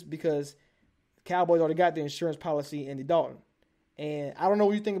lose this because Cowboys already got the insurance policy Andy Dalton. And I don't know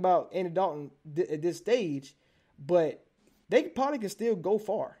what you think about Andy Dalton at this stage, but they probably can still go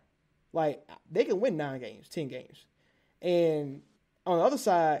far. Like, they can win 9 games, 10 games. And on the other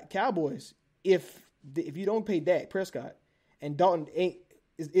side, Cowboys, if you don't pay Dak Prescott and Dalton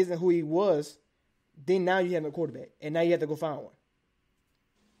isn't who he was, then now you have no quarterback, and now you have to go find one.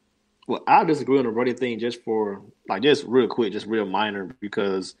 Well, I disagree on the Brady thing just real quick, just real minor,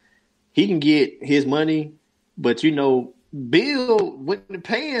 because he can get his money, but Bill, when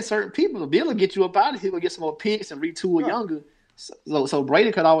paying certain people, Bill will get you up out of here, will get some more picks and retool younger. So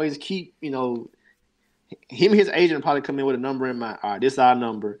Brady could always keep, him and his agent probably come in with a number in mind. All right, this is our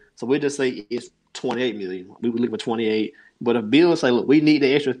number. So we'll just say it's $28 million. We would look for 28. But if Bill say, look, we need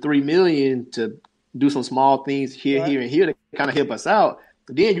the extra $3 million to do some small things here, here, and here to kind of help us out,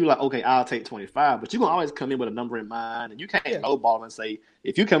 then you're like, okay, I'll take 25. But you're going to always come in with a number in mind. And you can't lowball and say,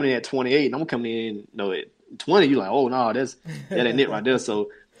 if you're coming in at 28 and I'm coming in, at 20, you're like, oh, no, that ain't it right there. So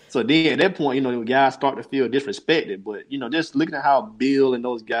then at that point, guys start to feel disrespected. But, just looking at how Bill and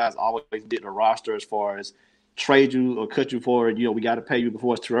those guys always did the roster as far as trade you or cut you for it, we got to pay you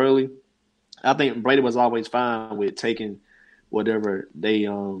before it's too early. I think Brady was always fine with taking whatever they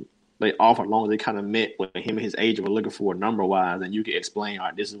offered, as long as they kind of met what him and his agent were looking for number-wise, and you can explain, all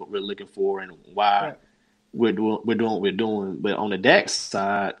right, this is what we're looking for and why we're doing what we're doing. But on the Dak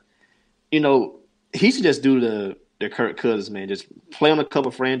side, he should just do the Kirk Cousins, man. Just play on a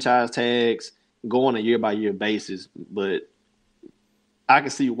couple franchise tags, go on a year-by-year basis. But I can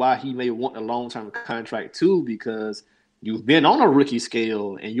see why he may want a long-term contract too, because you've been on a rookie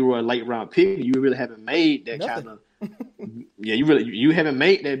scale and you were a late round pick. You really haven't made that Nothing. kind of you haven't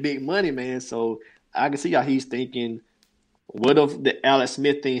made that big money, man. So I can see how he's thinking. What if the Alex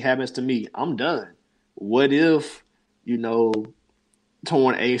Smith thing happens to me? I'm done. What if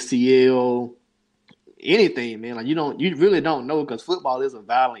torn ACL, anything, man? Like you really don't know because football is a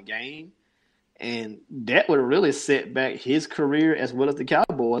violent game. And that would really set back his career as well as the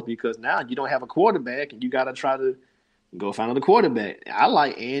Cowboys because now you don't have a quarterback and you got to try to go find another quarterback. I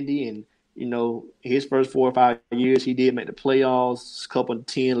like Andy and, his first 4 or 5 years, he did make the playoffs, a couple of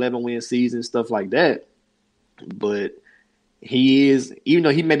 10, 11-win seasons, stuff like that. But he is, even though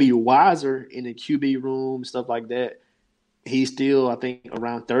he may be wiser in the QB room, stuff like that, he's still, I think,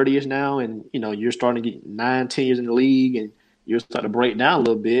 around 30-ish now. And, you're starting to get 9, 10 years in the league and you're starting to break down a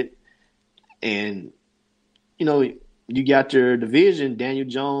little bit. And, you got your division, Daniel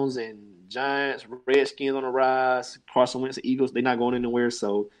Jones and Giants, Redskins on the rise, Carson Wentz, the Eagles, they're not going anywhere.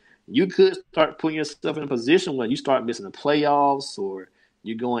 So you could start putting yourself in a position where you start missing the playoffs or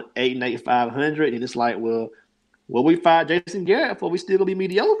you're going 8-8, 500, and it's like, well, we fired Jason Garrett for we still going to be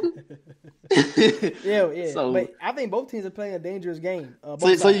mediocre? Yeah. So, but I think both teams are playing a dangerous game.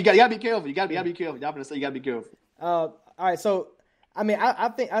 So you got to be careful. You got to be careful. Y'all going to say you got to be careful. All right, so I mean, I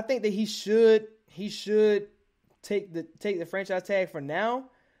think that he should take the franchise tag for now,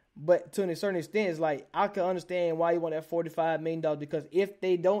 but to a certain extent, it's like I can understand why you want that $45 million because if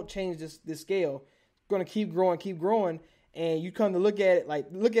they don't change this scale, it's going to keep growing, and you come to look at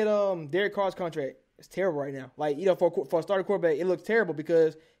it look at Derek Carr's contract. It's terrible right now. Like for a starting quarterback, it looks terrible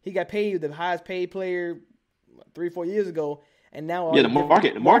because he got paid the highest paid player 3-4 years ago. And now the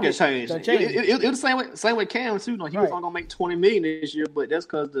market changed. It was the same way Cam too. He was only gonna make $20 million this year, but that's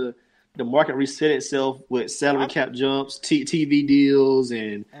because the market reset itself with salary cap jumps, TV deals,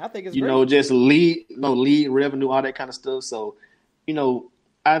 and I think it's great. Just lead revenue, all that kind of stuff. So,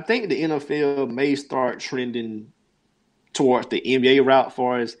 I think the NFL may start trending towards the NBA route, as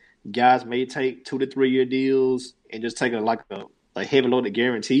far as guys may take 2 to 3 year deals and just take a heavy loaded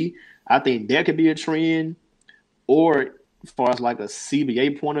guarantee. I think that could be a trend, or as far as like a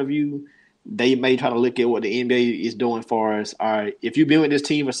CBA point of view, they may try to look at what the NBA is doing for us. All right, if you've been with this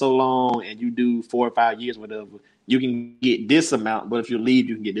team for so long and you do 4 or 5 years, whatever, you can get this amount, but if you leave,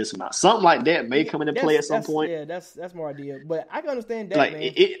 you can get this amount. Something like that may come into play at some point. Yeah, that's more ideal. But I can understand that, like,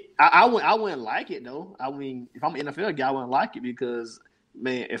 man. I wouldn't like it, though. I mean, if I'm an NFL guy, I wouldn't like it because,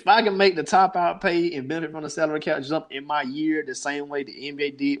 man, if I can make the top out pay and benefit from the salary cap jump in my year the same way the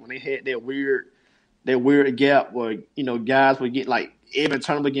NBA did when they had that weird gap where, guys would get like every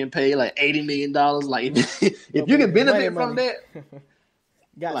tournament getting paid like $80 million. Like if you can benefit from that,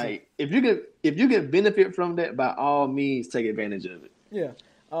 if you can benefit from that, by all means take advantage of it. Yeah.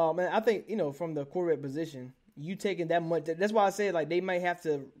 Man, I think, from the quarterback position, you taking that much, that's why I said like they might have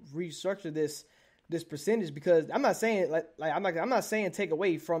to restructure this percentage because I'm not saying I'm not saying take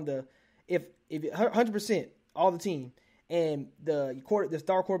away from if 100% all the team. And the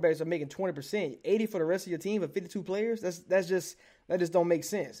star quarterbacks are making 20%, 80 for the rest of your team for 52 players. That just don't make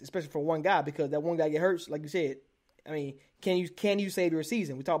sense, especially for one guy because that one guy get hurt. Like you said, I mean, can you save your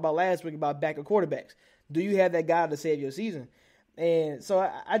season? We talked about last week about backup quarterbacks. Do you have that guy to save your season? And so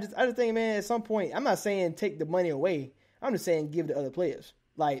I just think, man, at some point, I'm not saying take the money away. I'm just saying give it to other players,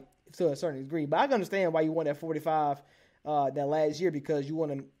 like to a certain degree. But I can understand why you want that 45 that last year because you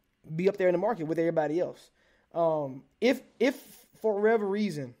want to be up there in the market with everybody else. If for whatever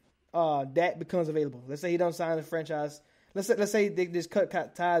reason that becomes available, let's say he don't sign the franchise, let's say they just cut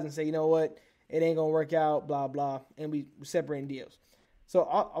ties and say, you know what, it ain't gonna work out, blah blah, and we separating deals. So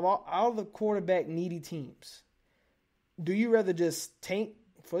all the quarterback needy teams, do you rather just tank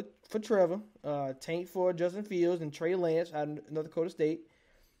for Trevor, tank for Justin Fields and Trey Lance out of North Dakota State,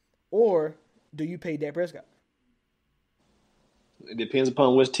 or do you pay Dak Prescott? It depends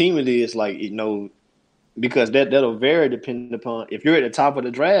upon which team it is, because that'll vary depending upon if you're at the top of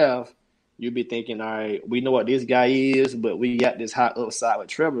the draft, you'll be thinking, all right, we know what this guy is, but we got this high upside with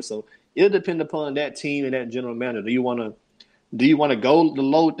Trevor. So it'll depend upon that team and that general manager. Do you want to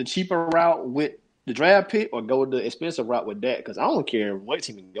go the cheaper route with the draft pick or go the expensive route with that? Because I don't care what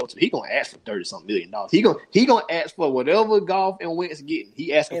team he can go to. He gonna ask for $30-something million. He gonna ask for whatever Goff and Wentz getting.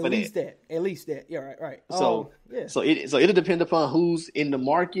 He asking for that. At least that. Yeah, right. So it'll depend upon who's in the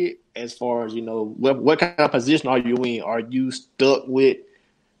market as far as what kind of position are you in. Are you stuck with?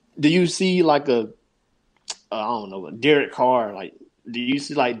 Do you see like a Derek Carr? Like, do you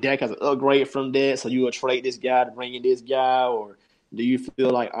see like Dak as an upgrade from that? So you will trade this guy to bring in this guy, or do you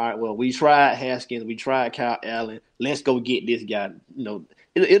feel like, all right, well, we tried Haskins, we tried Kyle Allen, let's go get this guy?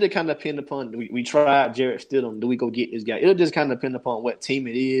 it'll kind of depend upon we tried Jarrett Stidham. Do we go get this guy? It'll just kind of depend upon what team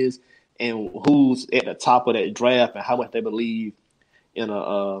it is and who's at the top of that draft and how much they believe in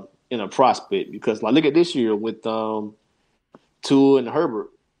a prospect. Because like look at this year with Tua and Herbert.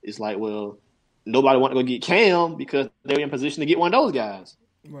 It's like, well, nobody want to go get Cam because they're in position to get one of those guys.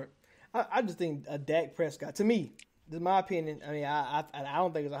 Right. I just think Dak Prescott, to me, this is my opinion. I mean, I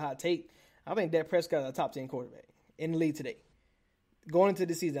don't think it's a hot take. I think Dak Prescott is a top 10 quarterback in the league today. Going into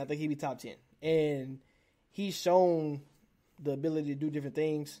the season, I think he'd be top 10. And he's shown the ability to do different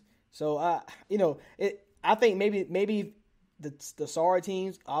things. So, I think maybe the sorry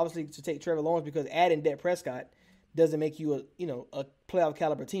teams, obviously, to take Trevor Lawrence because adding Dak Prescott doesn't make you a playoff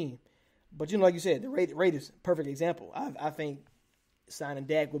caliber team. But, like you said, the Raiders, perfect example. I think signing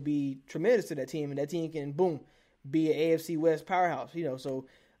Dak would be tremendous to that team, and that team can, boom, be an AFC West powerhouse, So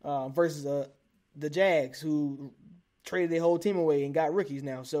versus the Jags, who traded their whole team away and got rookies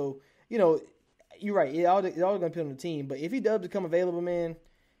now. So, you're right. It all going to depend on the team. But if he does become available, man,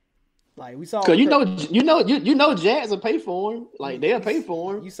 like we saw. Because Jags will pay for him. Like, they'll pay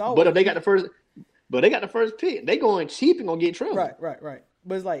for him. You saw but if they got the first pick, they going cheap and going to get Trevor. Right.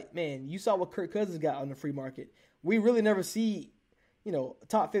 But it's like, man, you saw what Kirk Cousins got on the free market. We really never see,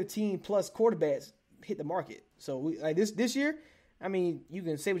 top 15 plus quarterbacks hit the market. So this year, I mean, you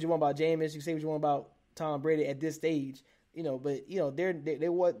can say what you want about Jameis, you can say what you want about Tom Brady at this stage, but they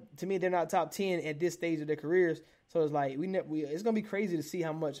what to me they're not top 10 at this stage of their careers. So it's like it's gonna be crazy to see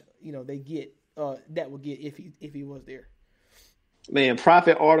how much they get that would get if he was there. Man,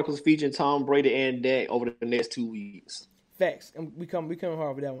 profit articles featuring Tom Brady and Dak over the next 2 weeks. Facts, and we come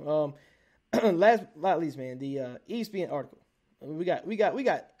hard with that one. Last but not least, man, the ESPN article. We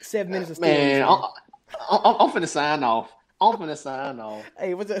got 7 minutes of stories. Man, I'm finna sign off.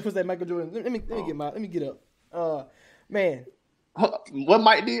 Hey, what's that Michael Jordan? Let me get up. Man. What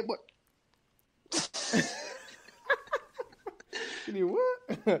Mike did? What? You did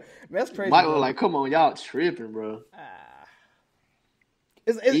what? Man, that's crazy. Mike was like, "Come on, y'all tripping, bro."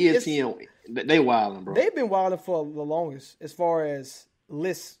 ESPN, they wilding, bro. They've been wilding for the longest as far as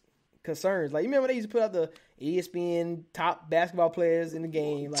lists concerns. Like, you remember they used to put out the ESPN top basketball players in the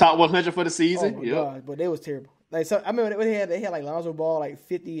game, like, top 100 for the season. Oh my God, but they was terrible. Like, so I remember they had like Lonzo Ball like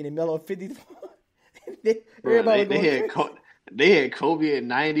 50 and Melo 50. They had Kobe at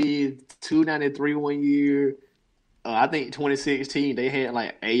 92, 93 one year. I think 2016 they had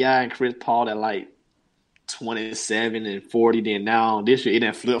like AI and Chris Paul at like 27 and 40. Then now this year it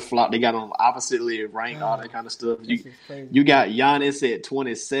didn't flip flop. They got on oppositely ranked, all that kind of stuff. You got Giannis at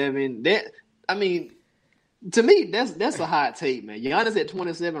 27. To me, that's a hot take, man. Giannis at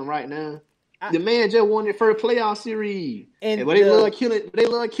 27 right now. The man just won their first playoff series, but they love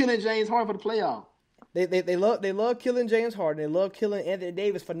killing James Harden for the playoff. They love killing James Harden. They love killing Anthony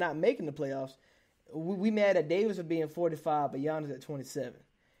Davis for not making the playoffs. We mad at Davis for being 45, but Giannis at 27.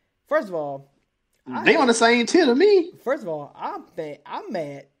 First of all, they on the same tier to me. First of all, I'm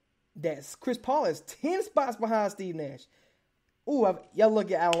mad that Chris Paul is 10 spots behind Steve Nash. Ooh, y'all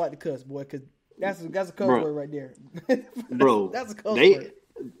look at I don't like the cuss, boy, because that's a cuss word right there. Bro, that's a cuss word.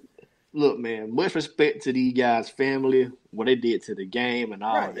 Look, man, much respect to these guys' family, what they did to the game and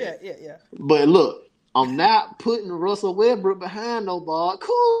all that. Yeah. But look, I'm not putting Russell Westbrook behind no Bob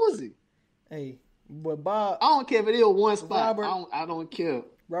Cousy. Hey, boy, Bob. I don't care if it is one spot. I don't care.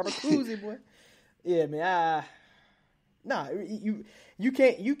 Robert Cousy, boy. Yeah, man. You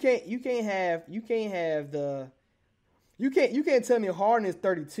can't tell me Harden is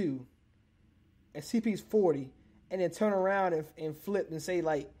 32 and CP's 40 and then turn around and flip and say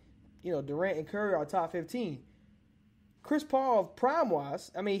like, Durant and Curry are top 15. Chris Paul, prime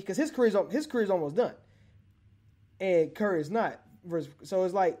wise, I mean, because his career's almost done, and Curry is not. So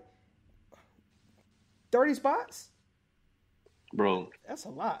it's like 30 spots, bro. That's a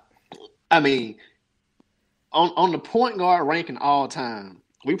lot. I mean, on the point guard ranking all time,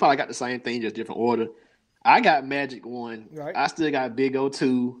 we probably got the same thing, just different order. I got Magic 1. Right. I still got Big O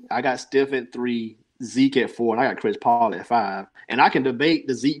 2. I got Steph at 3. Zeke at 4, and I got Chris Paul at 5. And I can debate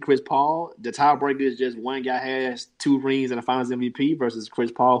the Zeke Chris Paul. The tiebreaker is just one guy has 2 rings and a Finals MVP versus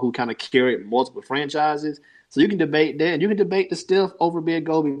Chris Paul, who kind of carried multiple franchises. So you can debate that. And you can debate the Steph over Big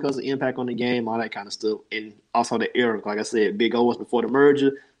O because of impact on the game, all that kind of stuff. And also the era. Like I said, Big O was before the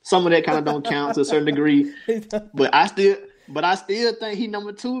merger. Some of that kind of don't count to a certain degree. But I still think he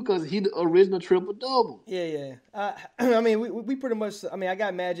number 2 because he the original triple-double. Yeah. I mean, we pretty much – I mean, I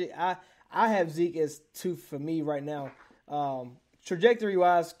got Magic. I have Zeke as 2 for me right now.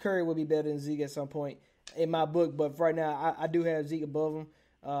 Trajectory-wise, Curry will be better than Zeke at some point in my book. But right now, I do have Zeke above him.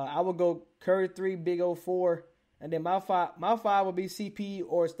 I would go Curry 3, Big O 4, and then my five would be CP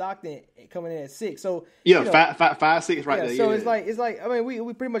or Stockton coming in at 6. So yeah, 5, 6 right there. So yeah. it's like I mean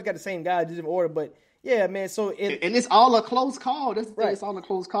we pretty much got the same guy, just in order, but yeah, man. So and it's all a close call. That's right. It's all a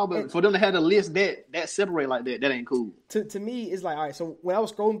close call. But for them to have the list that separate like that ain't cool. To me, it's like, all right. So when I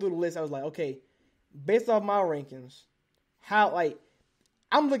was scrolling through the list, I was like, okay, based off my rankings, how like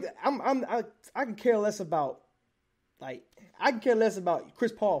I can care less about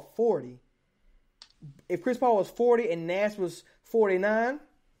Chris Paul 40. If Chris Paul was 40 and Nash was 49,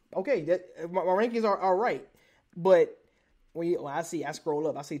 okay, my rankings are right. But when I scroll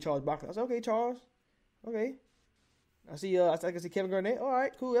up, I see Charles Barkley. I say, okay, Charles, okay. I can see Kevin Garnett. All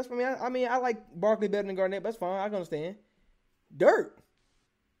right, cool. That's for me. I mean, I like Barkley better than Garnett. But that's fine. I can understand. Dirk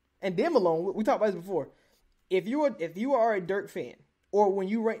and then Malone. We talked about this before. If you are a Dirk fan, or when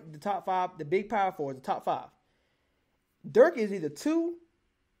you rank the top 5, the big power forwards, the top 5, Dirk is either 2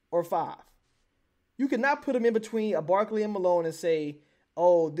 or 5. You cannot put him in between a Barkley and Malone and say,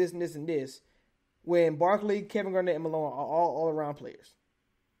 oh, this and this and this, when Barkley, Kevin Garnett, and Malone are all around players.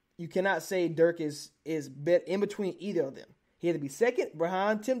 You cannot say Dirk is bet in between either of them. He had to be second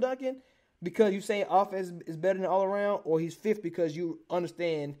behind Tim Duncan because you say offense is better than all around, or he's 5th because you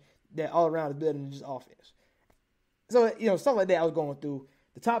understand that all around is better than just offense. So stuff like that I was going through.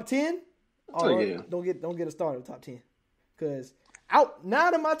 The top 10, don't get a start at the top 10 because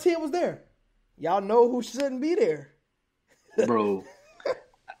 9 of my 10 was there. Y'all know who shouldn't be there, bro.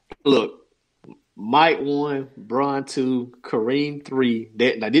 Look, Mike 1, Bron 2, Kareem 3.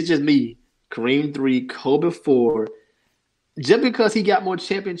 Now this is just me. Kareem 3, Kobe 4. Just because he got more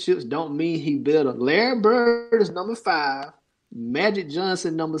championships don't mean he better. Larry Bird is number 5. Magic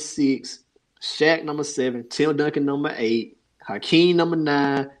Johnson number 6. Shaq number 7. Tim Duncan number 8. Hakeem number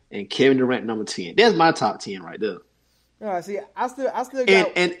 9. And Kevin Durant number 10. That's my top 10 right there. All right, see, I still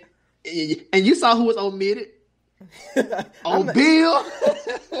got and you saw who was omitted. Bill.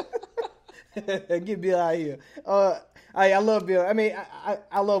 Get Bill out of here. I love Bill. I mean,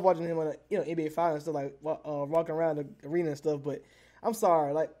 I love watching him on the NBA Finals, stuff like walking around the arena and stuff. But I'm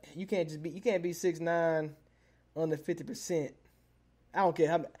sorry, like you can't be 6'9", under 50%. I don't care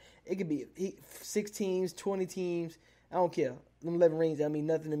how it could be 6 teams, 20 teams. I don't care. Them 11 rings, that mean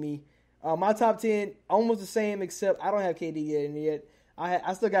nothing to me. My top 10 almost the same, except I don't have KD yet.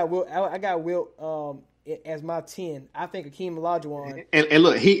 I still got Wilt. I got Wilt as my 10. I think Akeem Olajuwon. And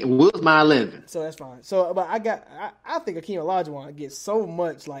look, Wilt's my 11. So that's fine. So, but I think Akeem Olajuwon gets so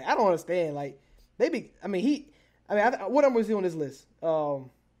much. Like I don't understand. Like what number is he on this list? You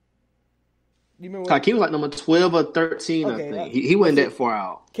remember? Hakeem was like number 12 or 13. Okay, I think he wasn't that far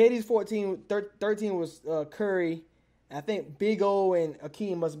out. KD's 14. 13 was Curry. I think Big O and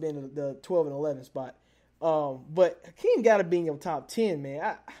Akeem must have been the 12 and 11 spot. But Hakeem got to be in your top 10,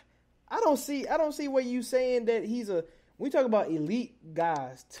 man. I don't see where you saying that he's when we talk about elite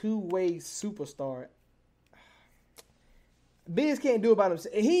guys, two-way superstar. Biz can't do it by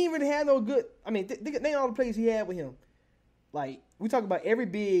himself. He ain't really had no good. I mean, think all the plays he had with him. Like we talk about every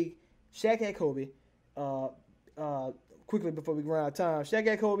big. Shaq had Kobe. Quickly before we run out of time, Shaq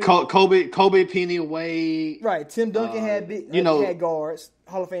had Kobe. Kobe, Penny, Wade. Right. Tim Duncan had big. Had guards,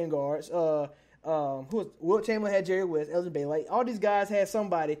 Hall of Fame guards. Wilt Chamberlain had Jerry West, Elgin Baylor. Like all these guys had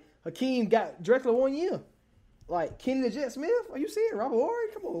somebody. Hakeem got directly 1 year. Like Kenny the Jet Smith. Are you seeing Robert Horry?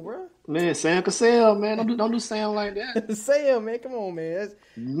 Come on, bro. Man, Sam Cassell, man, don't do Sam like that. Sam, man, come on, man.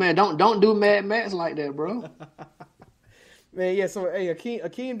 Man, don't do Mad Max like that, bro. Man, yeah. So hey,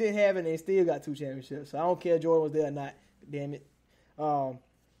 Hakeem didn't have it, and they still got 2 championships. So I don't care if Jordan was there or not. Damn it. Man,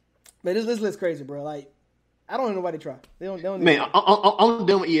 this list's crazy, bro. Like, I don't even know why they try. They don't. Man, I'm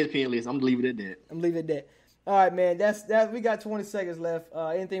done with ESPN list. I'm leaving it at that. All right, man. That's we got 20 seconds left.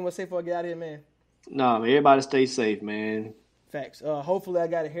 Anything we'll say before I get out of here, man? Nah, man. Everybody stay safe, man. Facts. Hopefully I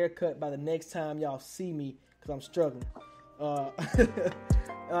got a haircut by the next time y'all see me because I'm struggling. So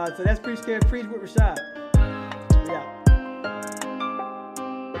that's Preach Care Preach with Rashad. Yeah.